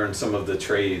learn some of the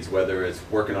trades, whether it's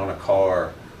working on a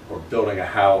car or building a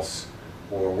house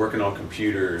or working on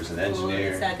computers and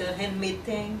engineering. It's like a handmade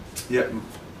thing. Yeah,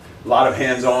 a lot of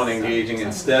hands-on engaging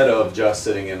instead of just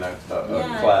sitting in a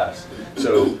class.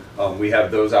 So we have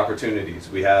those opportunities.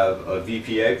 We have a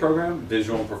VPA program,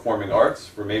 Visual and Performing Arts,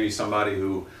 for maybe somebody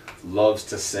who loves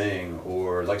to sing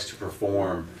or likes to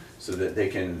perform so that they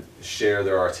can share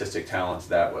their artistic talents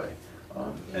that way.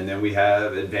 And then we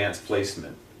have advanced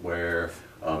placement, where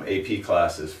AP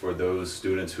classes for those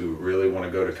students who really want to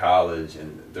go to college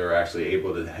and they're actually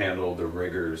able to handle the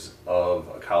rigors of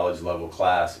a college level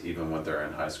class even when they're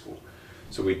in high school.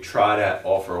 So we try to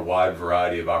offer a wide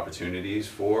variety of opportunities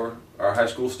for our high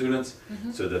school students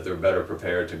so that they're better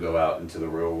prepared to go out into the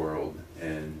real world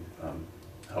and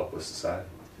help with society.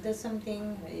 There's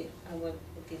something I want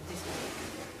to get this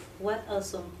one. What are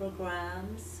some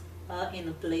programs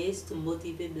in place to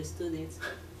motivate the students?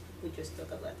 We just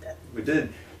talked about that. We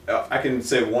did. I can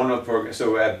say one of the programs,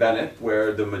 so at Bennett,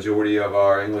 where the majority of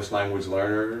our English language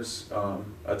learners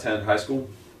attend high school,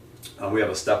 we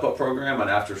have a step-up program, an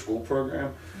after-school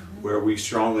program, where we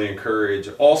strongly encourage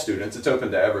all students. It's open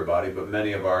to everybody, but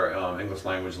many of our English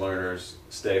language learners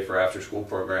stay for after-school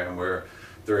program where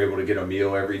they're able to get a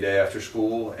meal every day after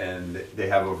school, and they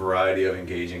have a variety of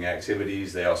engaging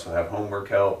activities. They also have homework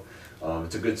help.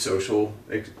 It's a good social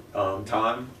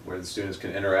time where the students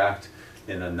can interact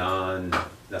in a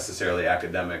non-necessarily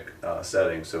academic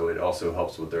setting, so it also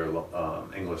helps with their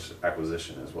English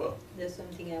acquisition as well. There's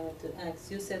something I want to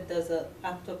ask. You said there's a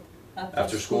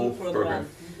after school program.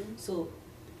 So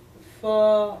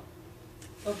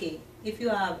if you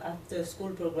have after school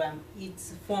program,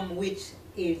 it's from which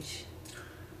age?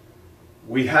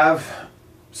 We have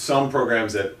some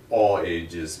programs at all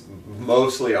ages.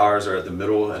 Mostly ours are at the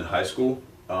middle and high school.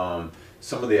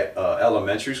 some of the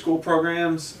elementary school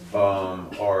programs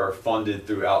are funded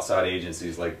through outside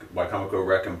agencies, like Wicomico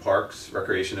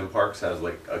Recreation and Parks has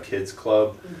like a kids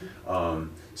club.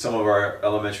 Some of our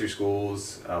elementary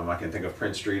schools, I can think of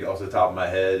Prince Street off the top of my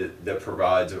head, that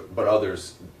provides, but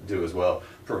others do as well,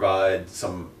 provide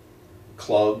some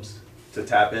clubs to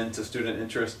tap into student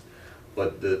interest.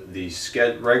 But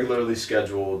the regularly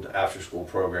scheduled after-school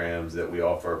programs that we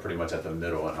offer are pretty much at the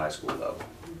middle and high school level.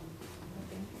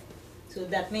 So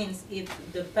that means if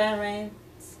the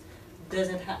parents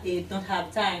don't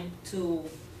have time to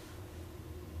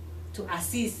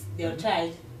assist their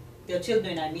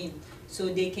children, I mean, so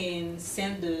they can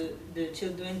send the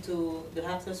children to the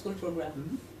after-school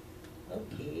program.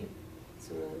 Okay,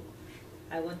 so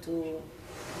I want to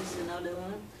this is another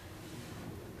one.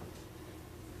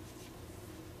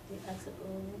 They ask about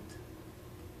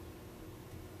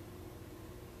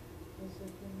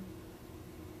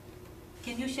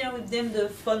can you share with them the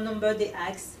phone number they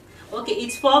asked? Okay,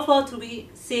 it's 443,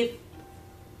 c'est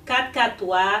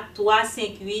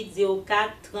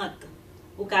 443-358-0430.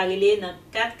 Ou carrelé dans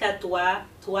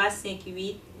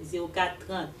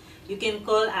 443-358-0430. You can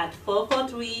call at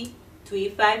 443-358-0430.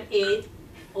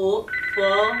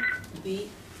 Here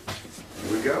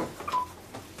we go.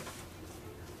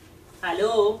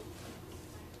 Hello.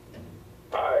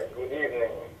 Hi, good evening.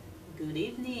 Good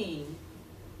evening.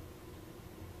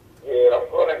 Yeah, I'm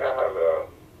calling. I have a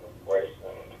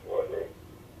question for the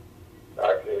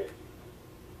doctor.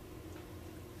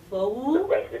 For The who?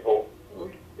 principal.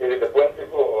 Okay. Is it the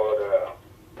principal or the...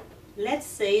 Let's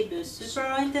say the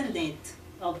superintendent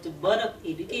of the Board of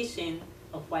Education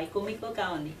of Wicomico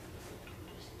County.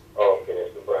 Okay, the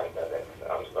superintendent.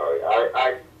 I'm sorry.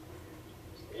 I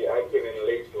came in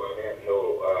late, so I didn't know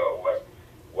what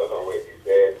was already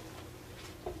said.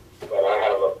 But I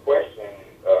have a question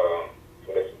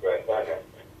for the superintendent.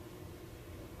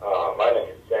 My name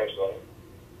is Samson.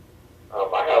 I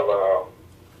have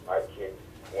my kid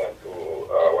went to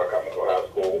Wicomico High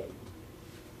School,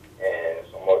 and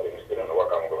some of them still in the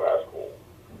Wicomico High School.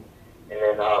 And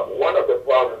then one of the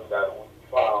problems that we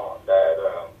found that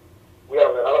we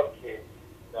have a lot of kids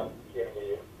that came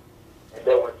here, and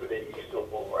they went to the ESO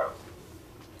program.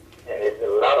 And there's a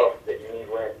lot of the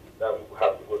immigrants that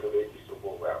have to go to the ESO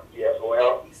program,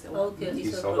 ESOL. Okay,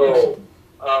 it's So, okay.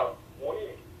 So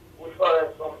we find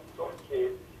some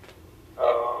kids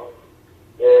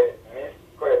they miss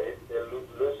credit, they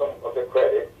lose some of the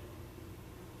credit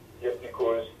just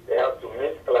because they have to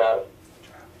miss class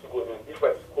to go to a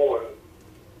different school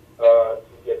to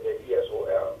get the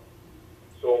ESOL.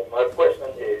 So my question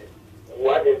is,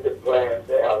 what is the plan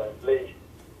they have in place,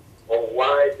 or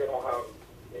why they don't have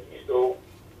the ESO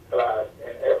class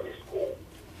in every school?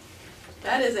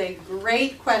 That is a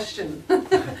great question.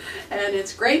 And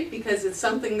it's great because it's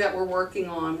something that we're working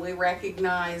on. We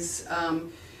recognize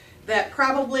that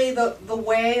probably the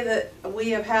way that we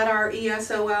have had our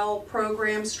ESOL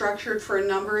program structured for a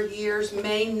number of years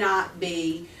may not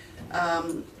be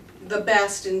the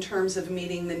best in terms of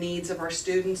meeting the needs of our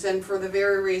students, and for the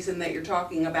very reason that you're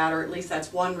talking about, or at least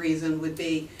that's one reason, would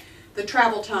be the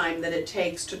travel time that it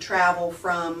takes to travel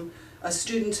from a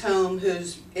student's home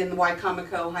who's in the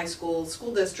Wicomico High School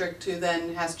District who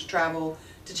then has to travel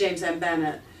to James M.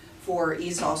 Bennett for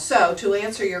ESOL. So to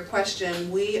answer your question,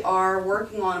 we are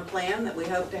working on a plan that we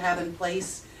hope to have in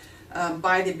place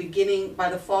by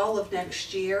the fall of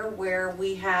next year, where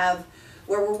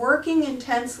we're working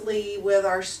intensely with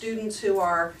our students who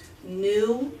are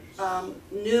new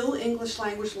English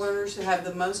language learners who have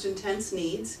the most intense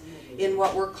needs in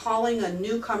what we're calling a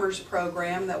newcomers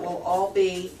program that will all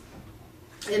be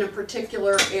in a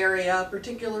particular area, a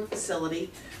particular facility.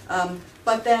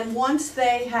 But then once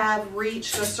they have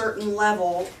reached a certain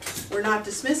level, we're not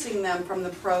dismissing them from the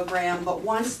program, but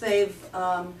once they've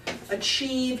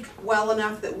achieved well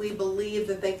enough that we believe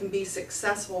that they can be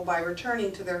successful by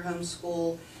returning to their home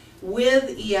school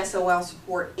with ESOL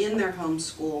support in their home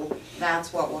school,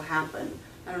 that's what will happen.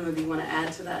 I don't know if you want to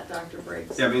add to that, Dr.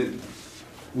 Briggs. Yeah, I mean,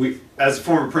 as a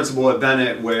former principal at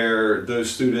Bennett, where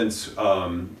those students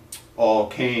all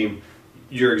came,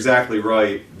 you're exactly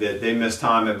right that they missed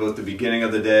time at both the beginning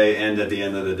of the day and at the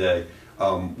end of the day.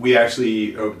 We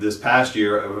actually, this past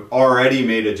year, already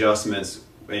made adjustments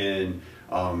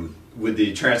with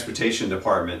the transportation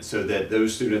department so that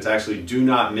those students actually do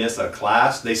not miss a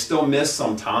class. They still miss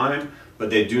some time, but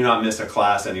they do not miss a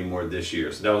class anymore this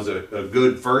year. So that was a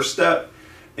good first step.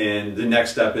 And the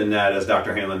next step in that, as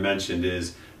Dr. Hanlon mentioned,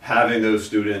 is having those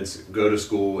students go to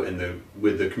school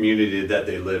with the community that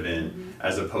they live in,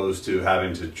 as opposed to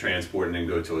having to transport and then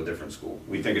go to a different school.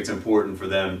 We think it's important for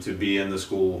them to be in the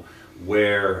school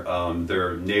where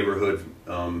their neighborhood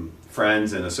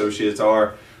friends and associates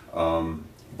are,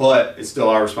 but it's still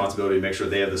our responsibility to make sure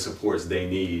they have the supports they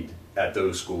need at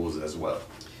those schools as well.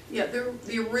 Yeah, the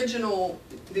original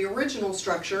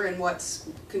structure and what's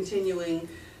continuing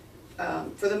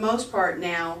for the most part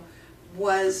now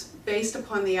was based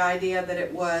upon the idea that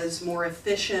it was more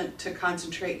efficient to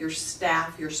concentrate your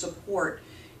staff, your support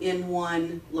in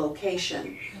one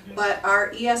location. But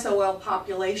our ESOL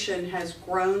population has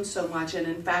grown so much, and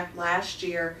in fact last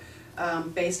year,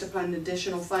 based upon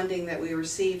additional funding that we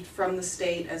received from the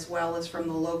state as well as from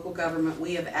the local government,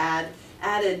 we have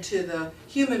added to the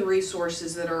human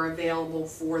resources that are available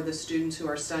for the students who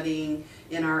are studying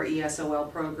in our ESOL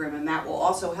program, and that will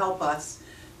also help us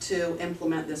to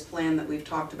implement this plan that we've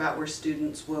talked about, where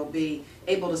students will be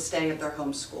able to stay at their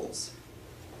home schools.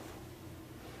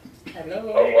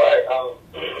 Hello. All right.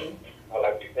 I'd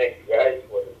like to thank you guys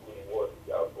for the good work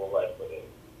y'all provide for the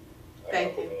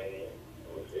Thank you. community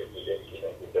with the education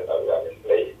that we have in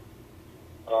place.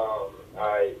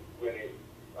 I really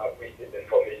appreciate the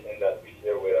information that we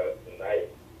share with us tonight.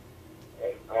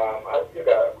 And I still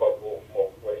got a couple more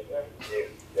questions if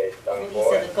there's time You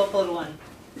for said it. a couple one.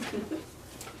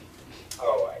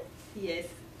 All right. Yes.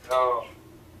 The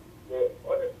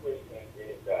other question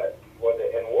is that for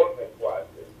the enrollment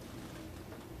process,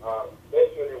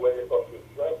 especially when it comes to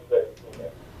transfer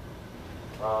students,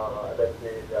 let's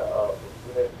say the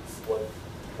students was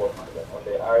on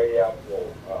the area for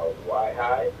Y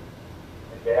High,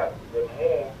 and they have to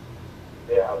move,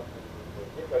 they have to go to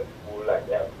different school, like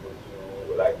they have to go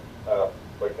to, like,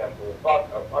 for example,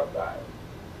 Parkside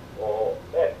or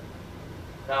Met.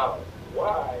 Now,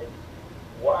 why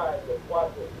the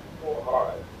process is so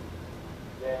hard?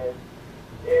 Then,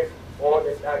 if all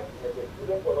the documents, the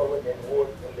students are already enrolled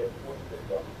in the school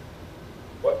system,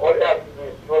 but all they have to do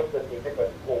is transfer to a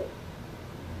different school.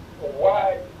 So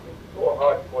why is it so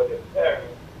hard for the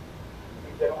parents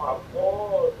if they don't have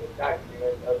all the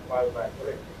documents as far as like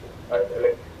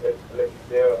electric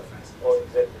bill or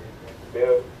electric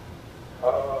bill,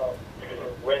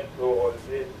 rental or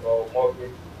this or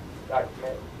mortgage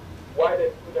documents? Why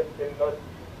the students cannot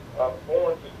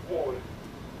going to school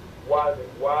while the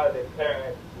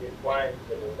parent is trying to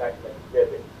get the documents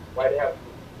together? Why they have to,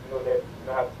 they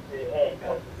have to stay home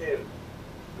until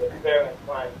the parents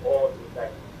find all the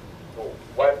documents? So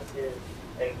what is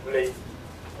in place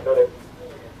in order to see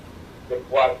the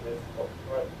process of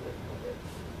transfer?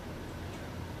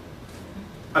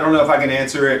 I don't know if I can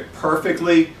answer it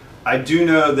perfectly. I do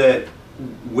know that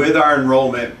with our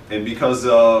enrollment, and because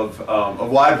of a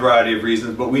wide variety of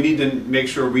reasons, but we need to make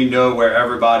sure we know where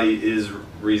everybody is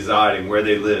residing, where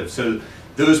they live. So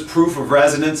those proof of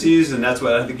residencies, and that's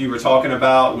what I think you were talking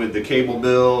about with the cable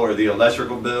bill or the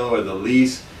electrical bill or the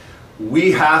lease,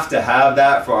 we have to have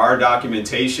that for our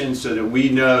documentation so that we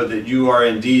know that you are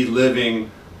indeed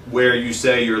living where you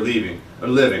say you're living.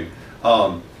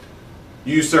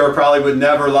 You, sir, probably would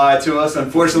never lie to us.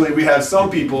 Unfortunately, we have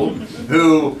some people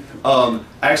who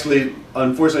actually,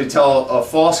 unfortunately, tell a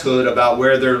falsehood about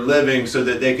where they're living so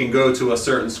that they can go to a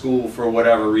certain school for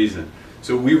whatever reason.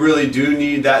 So we really do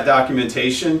need that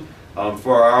documentation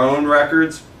for our own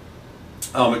records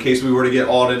in case we were to get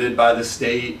audited by the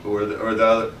state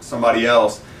or somebody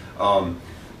else.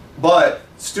 But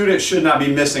students should not be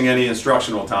missing any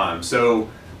instructional time. So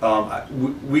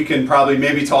we can probably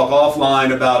maybe talk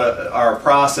offline about our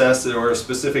process or a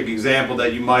specific example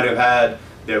that you might have had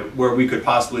where we could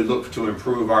possibly look to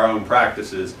improve our own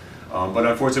practices. But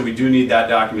unfortunately, we do need that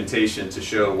documentation to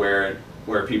show where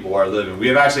people are living. We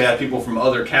have actually had people from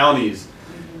other counties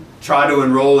try to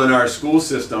enroll in our school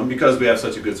system because we have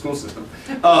such a good school system.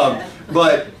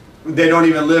 But they don't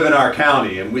even live in our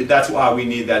county, and that's why we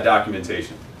need that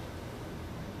documentation.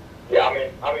 Yeah,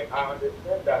 I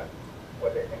understand that for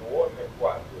the enrollment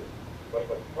process, but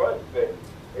for transfer,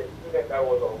 a student that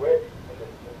was already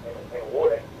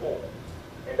enrolled in school,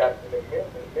 and that in the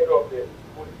middle of the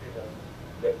school season,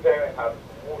 the parent has to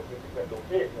move to different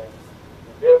locations,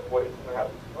 therefore the student has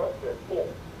to transfer school.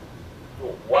 So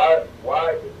why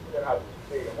the student has to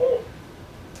stay home?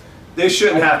 They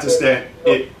shouldn't have to stay.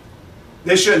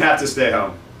 They shouldn't have to stay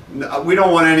home. We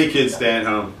don't want any kids staying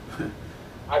home.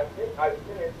 I've seen it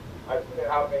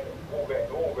happen over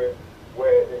and over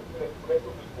where the students went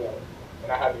to school,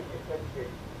 and I have a recent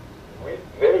case,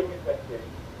 very recent case,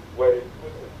 where the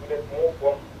students moved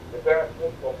from, the parents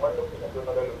moved from one location to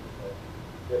another location.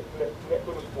 The students went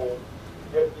to the school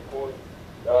just because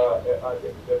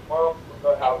the mom could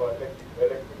not have an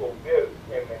electric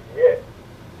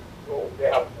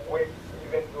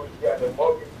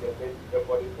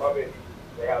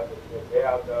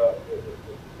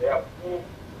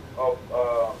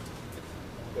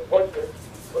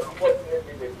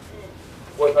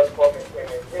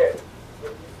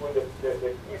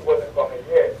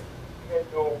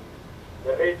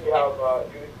have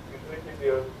utility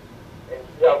bills, and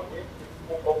we have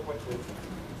put up with this.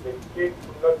 The kids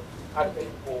do not actually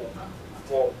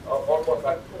for almost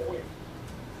like 2 weeks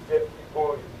just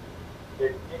because the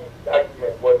key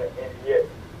document wasn't in yet.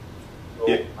 So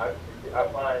yeah. I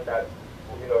find that,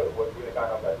 you know, it was really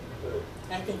kind of like ridiculous.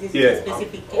 I think this is a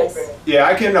specific case.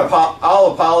 Yeah,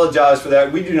 I'll apologize for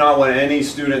that. We do not want any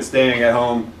students staying at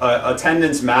home.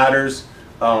 Attendance matters.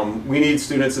 We need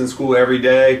students in school every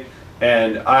day,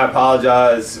 and I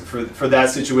apologize for that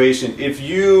situation. If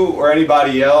you or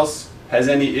anybody else has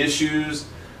any issues,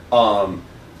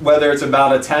 whether it's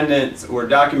about attendance or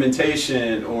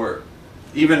documentation or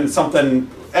even something,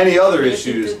 any other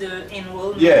issues,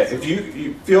 yeah, if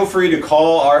you feel free to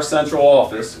call our central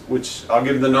office, which I'll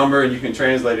give the number and you can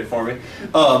translate it for me.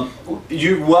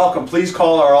 You're welcome. Please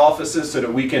call our offices so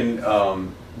that we can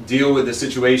deal with the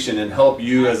situation and help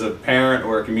you as a parent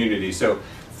or a community. So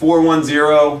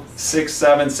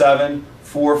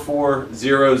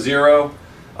 410-677-4400.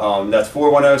 That's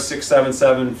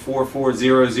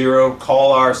 410-677-4400.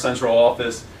 Call our central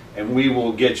office and we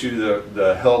will get you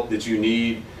the help that you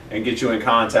need and get you in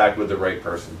contact with the right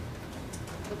person.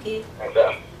 Ok.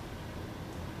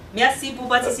 Merci pour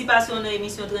participation dans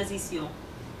l'émission Transition.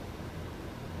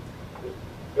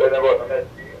 Thank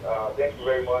you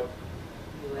very much.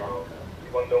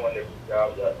 Keep on doing the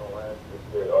job that no one is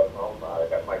very awesome. I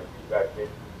got my feedback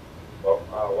from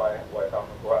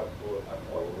WicomicoBoard school and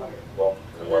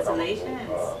Congratulations.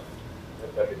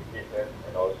 Education,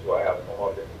 and also I have some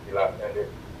of the last ended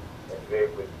and very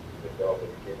good with the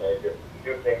education.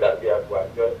 Few things that we have to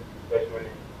adjust, especially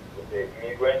with the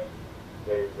immigrants.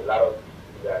 There is a lot of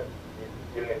issues that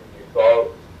still need to be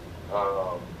solved. So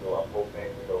I'm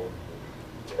hoping,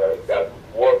 that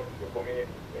work the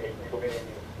community, the Haitian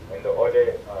community, and the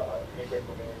other immigrant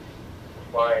community to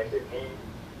find the need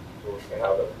so we can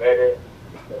have a better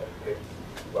place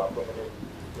to accommodate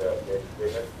the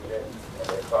students and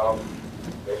they come,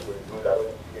 they will do that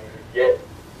yet.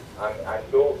 And I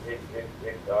know it's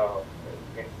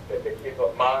the case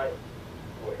of mine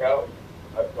to help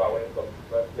as well when it comes to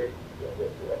translate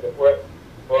and the work,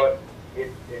 but I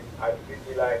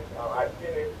feel like I've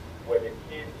seen it where the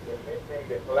kids are missing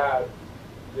the class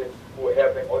just for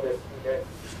helping other students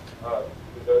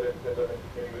with other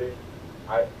English.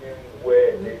 I've seen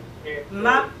where the kids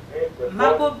Ma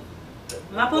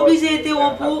pas obligé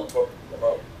d'interrompre.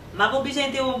 Ma pas obligé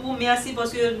d'interrompre. Merci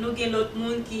parce que nous avons l'autre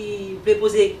monde qui peut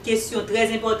poser des questions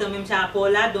très importantes même par rapport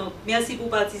là. Donc merci pour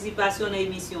participation dans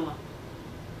l'émission.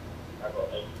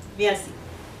 Merci.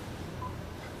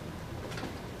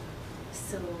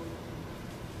 So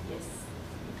yes,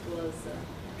 it was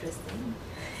interesting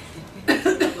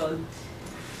about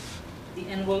the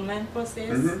enrollment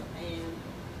process and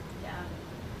yeah,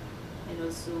 and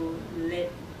also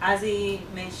as he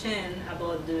mentioned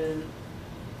about the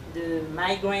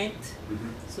migrant.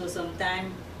 So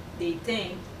sometimes they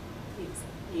think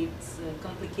it's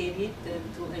complicated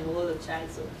to enroll a child.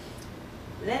 So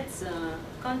let's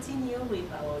continue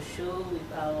with our show,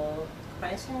 with our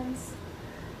questions.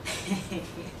 Yeah.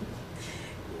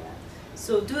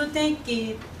 So do you think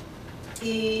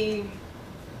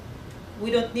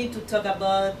we don't need to talk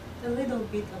about a little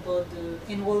bit about the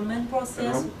enrollment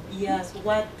process? Yes,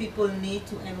 what people need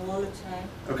to enroll a child.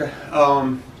 Okay.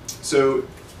 So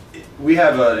we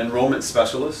have an enrollment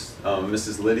specialist,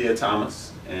 Mrs. Lydia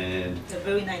Thomas, and a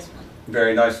very nice one.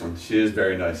 Very nice one. She is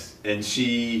very nice, and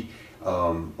she,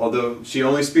 although she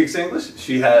only speaks English,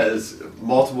 she has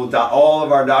all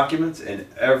of our documents in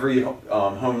every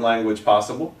home language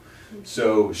possible.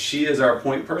 So she is our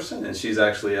point person, and she's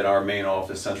actually at our main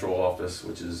office, central office,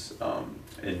 which is on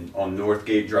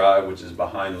Northgate Drive, which is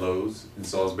behind Lowe's in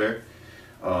Salisbury.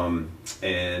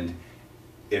 And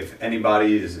if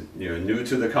anybody is new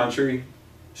to the country,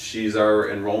 she's our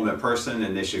enrollment person,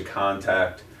 and they should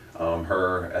contact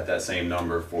her at that same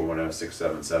number,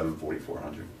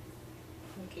 410-677-4400.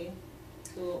 Okay.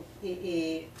 So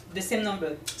the same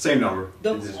number. Same number.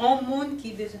 Donc un monde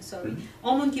qui besoin,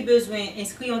 un monde qui besoin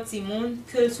inscrire un petit monde,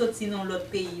 que sorti dans l'autre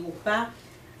pays ou pas,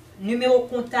 numéro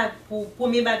contact pour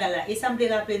premier bagala. Et ça me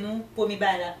rappelle nous premier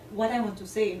bagala. What I want to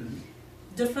say,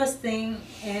 the first thing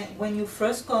when you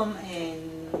first come in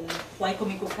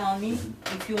Wicomico County,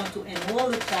 if you want to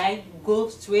enroll a child, go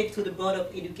straight to the Board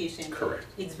of Education. Correct.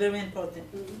 It's very important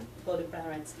for the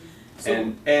parents.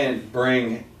 So, and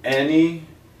bring any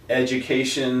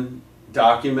education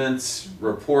documents,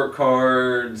 report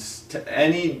cards,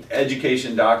 any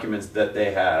education documents that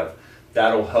they have.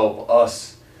 That'll help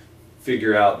us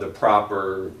figure out the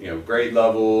proper grade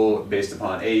level based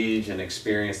upon age and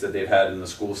experience that they've had in the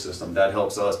school system. That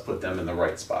helps us put them in the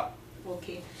right spot.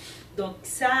 Okay. Donc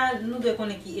ça, nous devons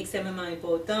connaître qui est extrêmement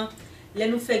important. Là,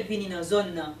 nous faisons venir dans la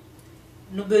zone.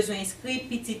 Nous avons besoin d'inscrire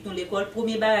petit dans l'école.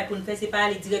 Premier bagage pour nous faire, c'est pas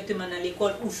aller directement dans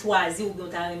l'école ou choisir ou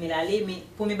bien aller, mais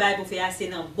premier bagage pour faire, c'est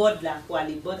dans le board là, pour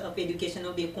aller board of education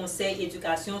ou bien conseil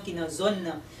éducation qui est dans la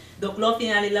zone. Donc là,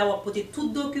 on aller là, on va porter tout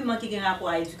document qui a rapport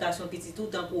à l'éducation petit tout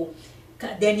temps pour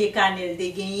dernier canal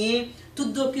de gagner,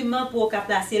 tout document pour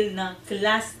placer dans la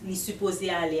classe, il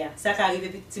supposé aller. Ça qui arrive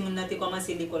petit monde a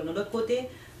commencé l'école de l'autre côté.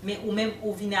 Mais ou même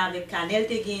ou venir avec canel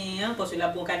te gagné parce que la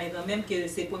bon canel quand même que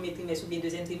c'est premier trimestre ou bien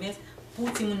deuxième trimestre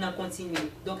pour tout le monde continuer.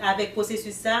 Donc avec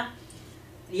processus ça,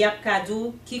 il y a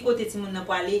cadeau qui côté tout le monde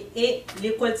pour aller et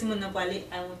l'école tout le monde pour aller.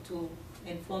 I want to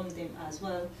inform them as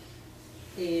well.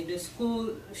 The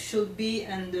school should be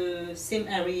in the same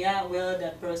area where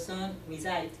that person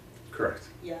resides. Correct.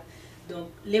 Yeah. Donc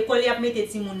l'école y a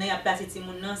mettre tout le monde, y a placé tout le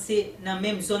monde, c'est dans la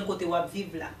même zone côté où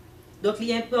vivre là. Donc,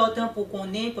 il est important pour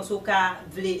qu'on ait, parce qu'on a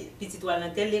petit toile dans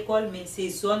telle école, mais c'est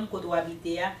zone qu'on doit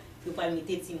habiter, pour pas mettre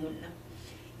petit monde.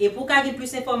 Et pour qu'on ait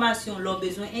plus d'informations, l'on a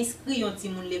besoin d'inscrire un petit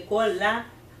monde l'école là,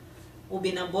 ou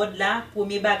bien dans board là,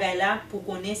 premier bagage là, pour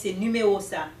qu'on ait ce numéro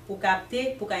ça. Pour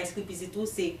capter, pour qu'on inscrire petit tout,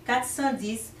 c'est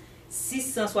 410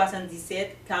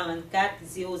 677 44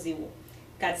 00.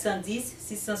 410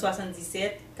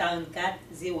 677 44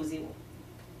 00.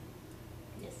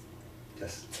 Yes.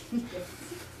 Yes.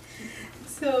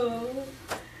 So,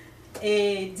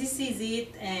 this is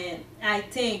it, and I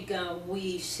think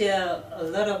we share a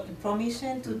lot of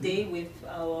information today with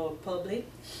our public,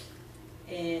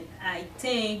 and I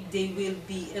think they will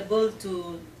be able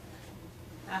to.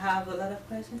 I have a lot of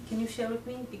questions. Can you share with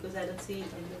me because I don't see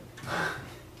it on the.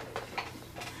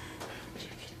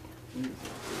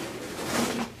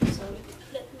 Sorry,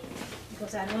 let me,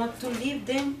 because I don't want to leave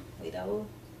them without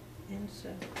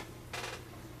answer.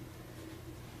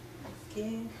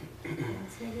 Okay, 1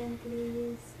 second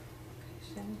please.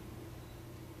 Question.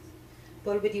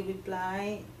 Already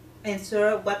reply.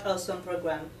 Answer what are some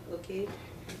program, okay?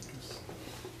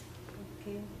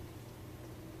 Okay.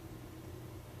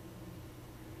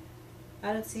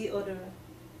 I don't see other.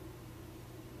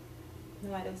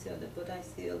 No, I don't see other, but I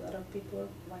see a lot of people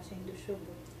watching the show.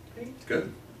 Great.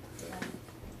 Good.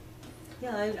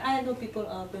 Yeah, I know people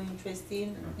are very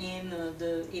interested in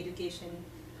the education.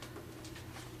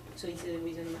 So it's the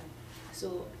reason why.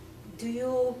 So, do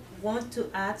you want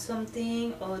to add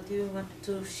something, or do you want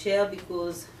to share,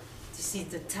 because this is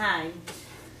the time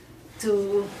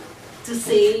to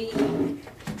say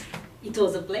it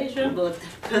was a pleasure, but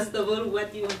first of all,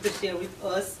 what do you want to share with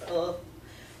us or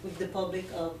with the public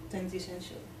of Transizsyon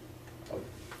Show?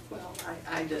 Well,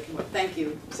 I did. Well, thank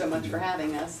you so much for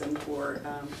having us and for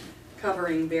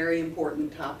covering very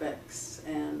important topics.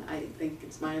 And I think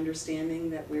it's my understanding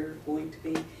that we're going to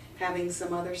be having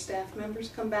some other staff members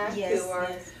come back who are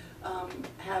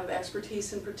have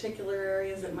expertise in particular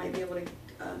areas that might be able to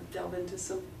delve into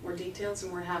some more details,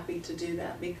 and we're happy to do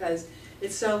that because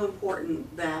it's so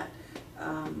important that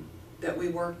that we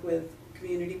work with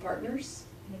community partners,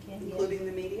 including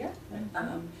the media,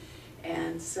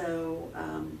 and so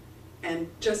and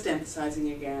just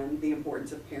emphasizing again the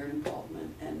importance of parent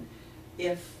involvement, and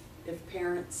if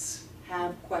parents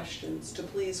have questions, to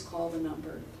please call the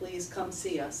number. Please come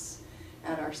see us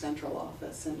at our central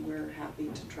office, and we're happy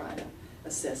to try to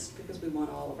assist because we want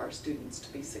all of our students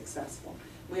to be successful.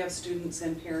 We have students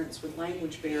and parents with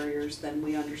language barriers, then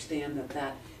we understand that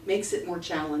that makes it more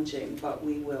challenging, but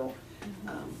we will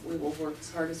work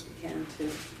as hard as we can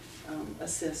to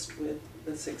assist with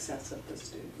the success of the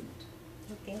student.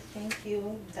 Okay, thank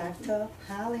you. Dr.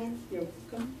 Hallin. You're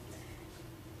welcome.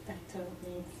 Dr.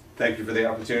 Thank you for the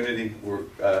opportunity. We're,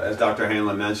 as Dr.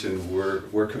 Hanlon mentioned,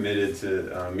 we're committed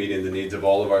to meeting the needs of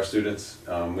all of our students.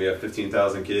 We have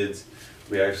 15,000 kids.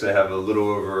 We actually have a little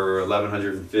over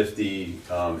 1,150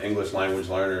 English language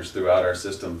learners throughout our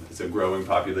system. It's a growing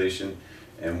population,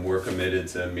 and we're committed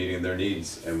to meeting their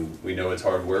needs. And we know it's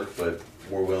hard work, but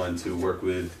we're willing to work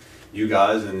with you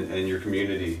guys and your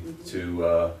community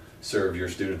to serve your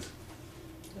students.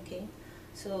 Okay.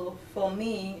 So for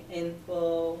me and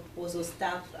for WOZO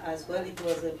staff as well, it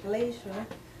was a pleasure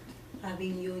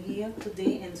having you here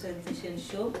today in Transizsyon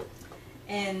Show.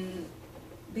 And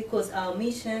because our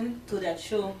mission to that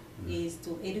show is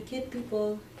to educate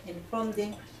people, inform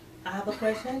them. I have a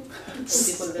question.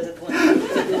 People doesn't want to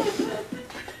do.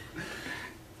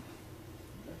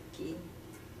 Okay.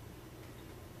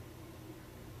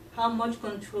 How much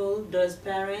control does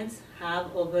parents have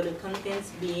over the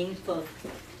contents being taught?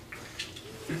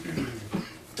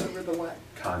 Over the what?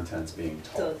 Contents being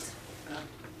taught.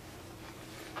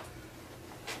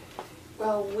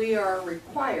 Well, we are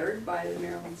required by the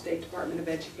Maryland State Department of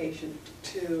Education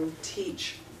to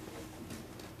teach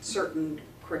certain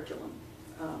curriculum.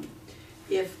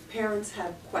 If parents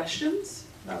have questions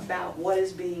about what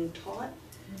is being taught,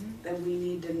 then we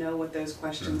need to know what those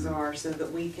questions are so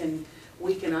that we can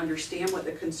understand what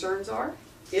the concerns are,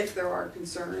 if there are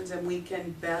concerns, and we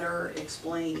can better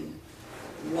explain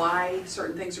why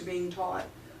certain things are being taught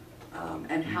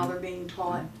and how they're being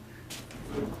taught.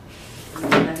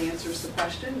 That answers the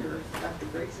question, or Dr.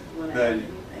 Griggs, if you want to add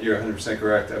anything? You're 100%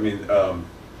 correct. I mean,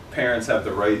 parents have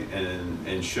the right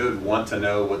and should want to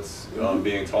know what's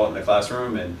being taught in the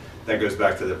classroom, and that goes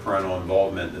back to the parental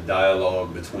involvement, the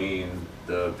dialogue between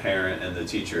the parent and the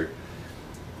teacher.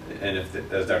 And if,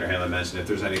 as Dr. Hanlon mentioned, if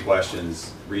there's any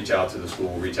questions, reach out to the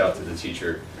school, reach out to the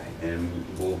teacher, and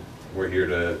we're here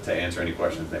to answer any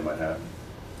questions they might have.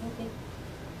 Okay.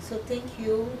 So thank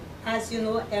you. As you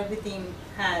know, everything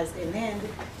has an end.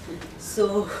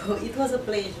 So it was a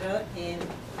pleasure, and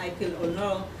I feel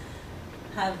honored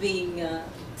having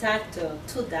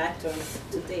two doctors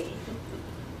today.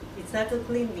 It's not a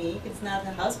clinic, it's not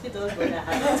a hospital, but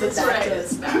I have two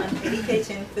doctors on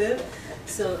education field.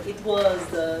 So it was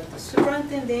the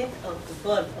superintendent of the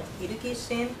Board of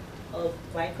Education of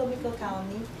Wicomico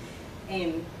County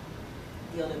and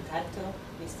the other doctor,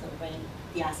 Mr. Wayne,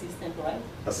 the assistant, right?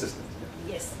 Assistant.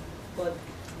 Yes, but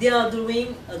they are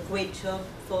doing a great job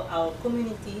for our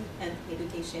community and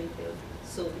education field.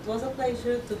 So it was a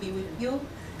pleasure to be with you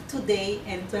today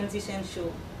and Transition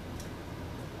Show.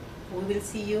 We will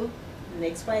see you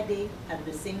next Friday at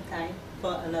the same time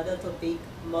for another topic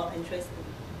more interesting.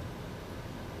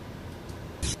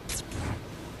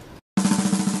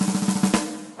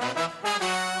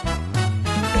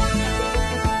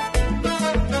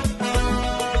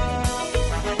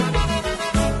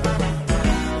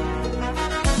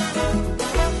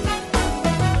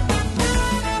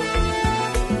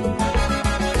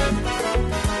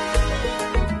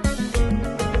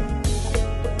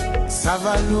 Ça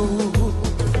va nous,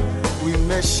 oui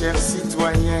mes chers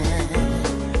citoyens,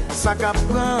 ça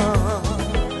qu'apprend,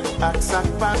 ak ça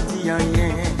pas dit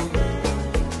rien.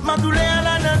 Ma douleur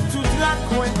là dans tout la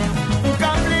coin, ou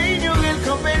câble ignorer le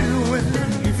campé loin,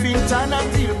 il finit à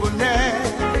n'abdi le bonheur,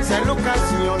 c'est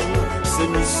l'occasion, c'est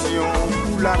mission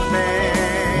pour la paix.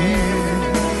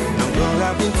 Dans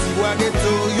la vie tu vois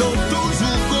ghetto, yo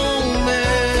toujours gourmet.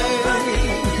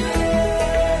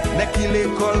 Mais qui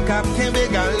l'école cap kembe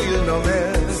galil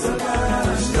novel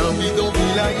dans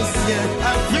bidonville haïtien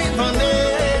après en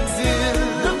exil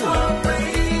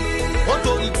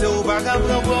autorité au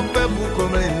vagabond pour peuple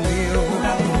comme nous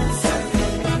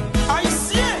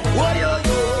haïtien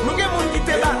nous gen moun qui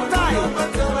te bataille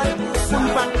pour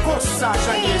nous pas comme ça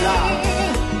chaque là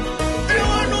et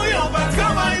nous y on va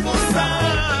travailler pour ça.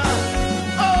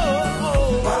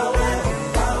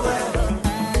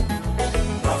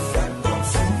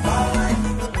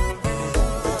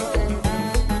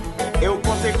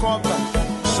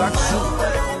 Chaque jour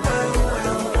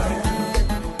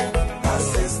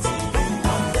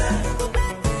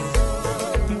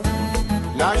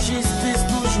la justice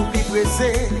toujours plus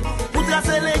pressée pour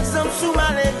tracer l'exemple sous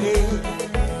maléré.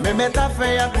 Mais mettre à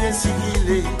faire à bien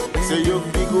sigilé, c'est yo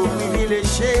qui go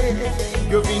privilégié,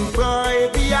 yo vin prendre et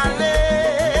puis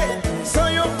aller, sans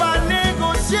yo pas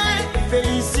négocier, fait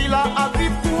ici là à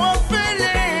vivre pour en faire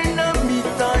dans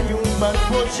mi-temps yon ban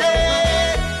projet.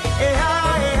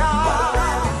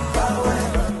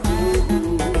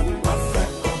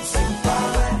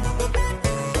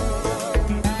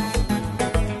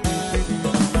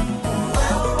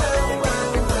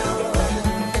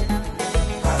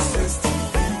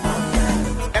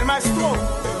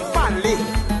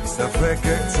 Ça fait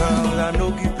quelque temps là nous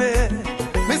occupé,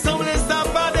 mais semble ça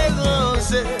pas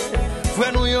déranger.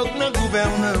 Frère nous y'ont dans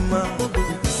gouvernement,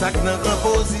 ça que dans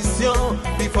position,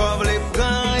 il faut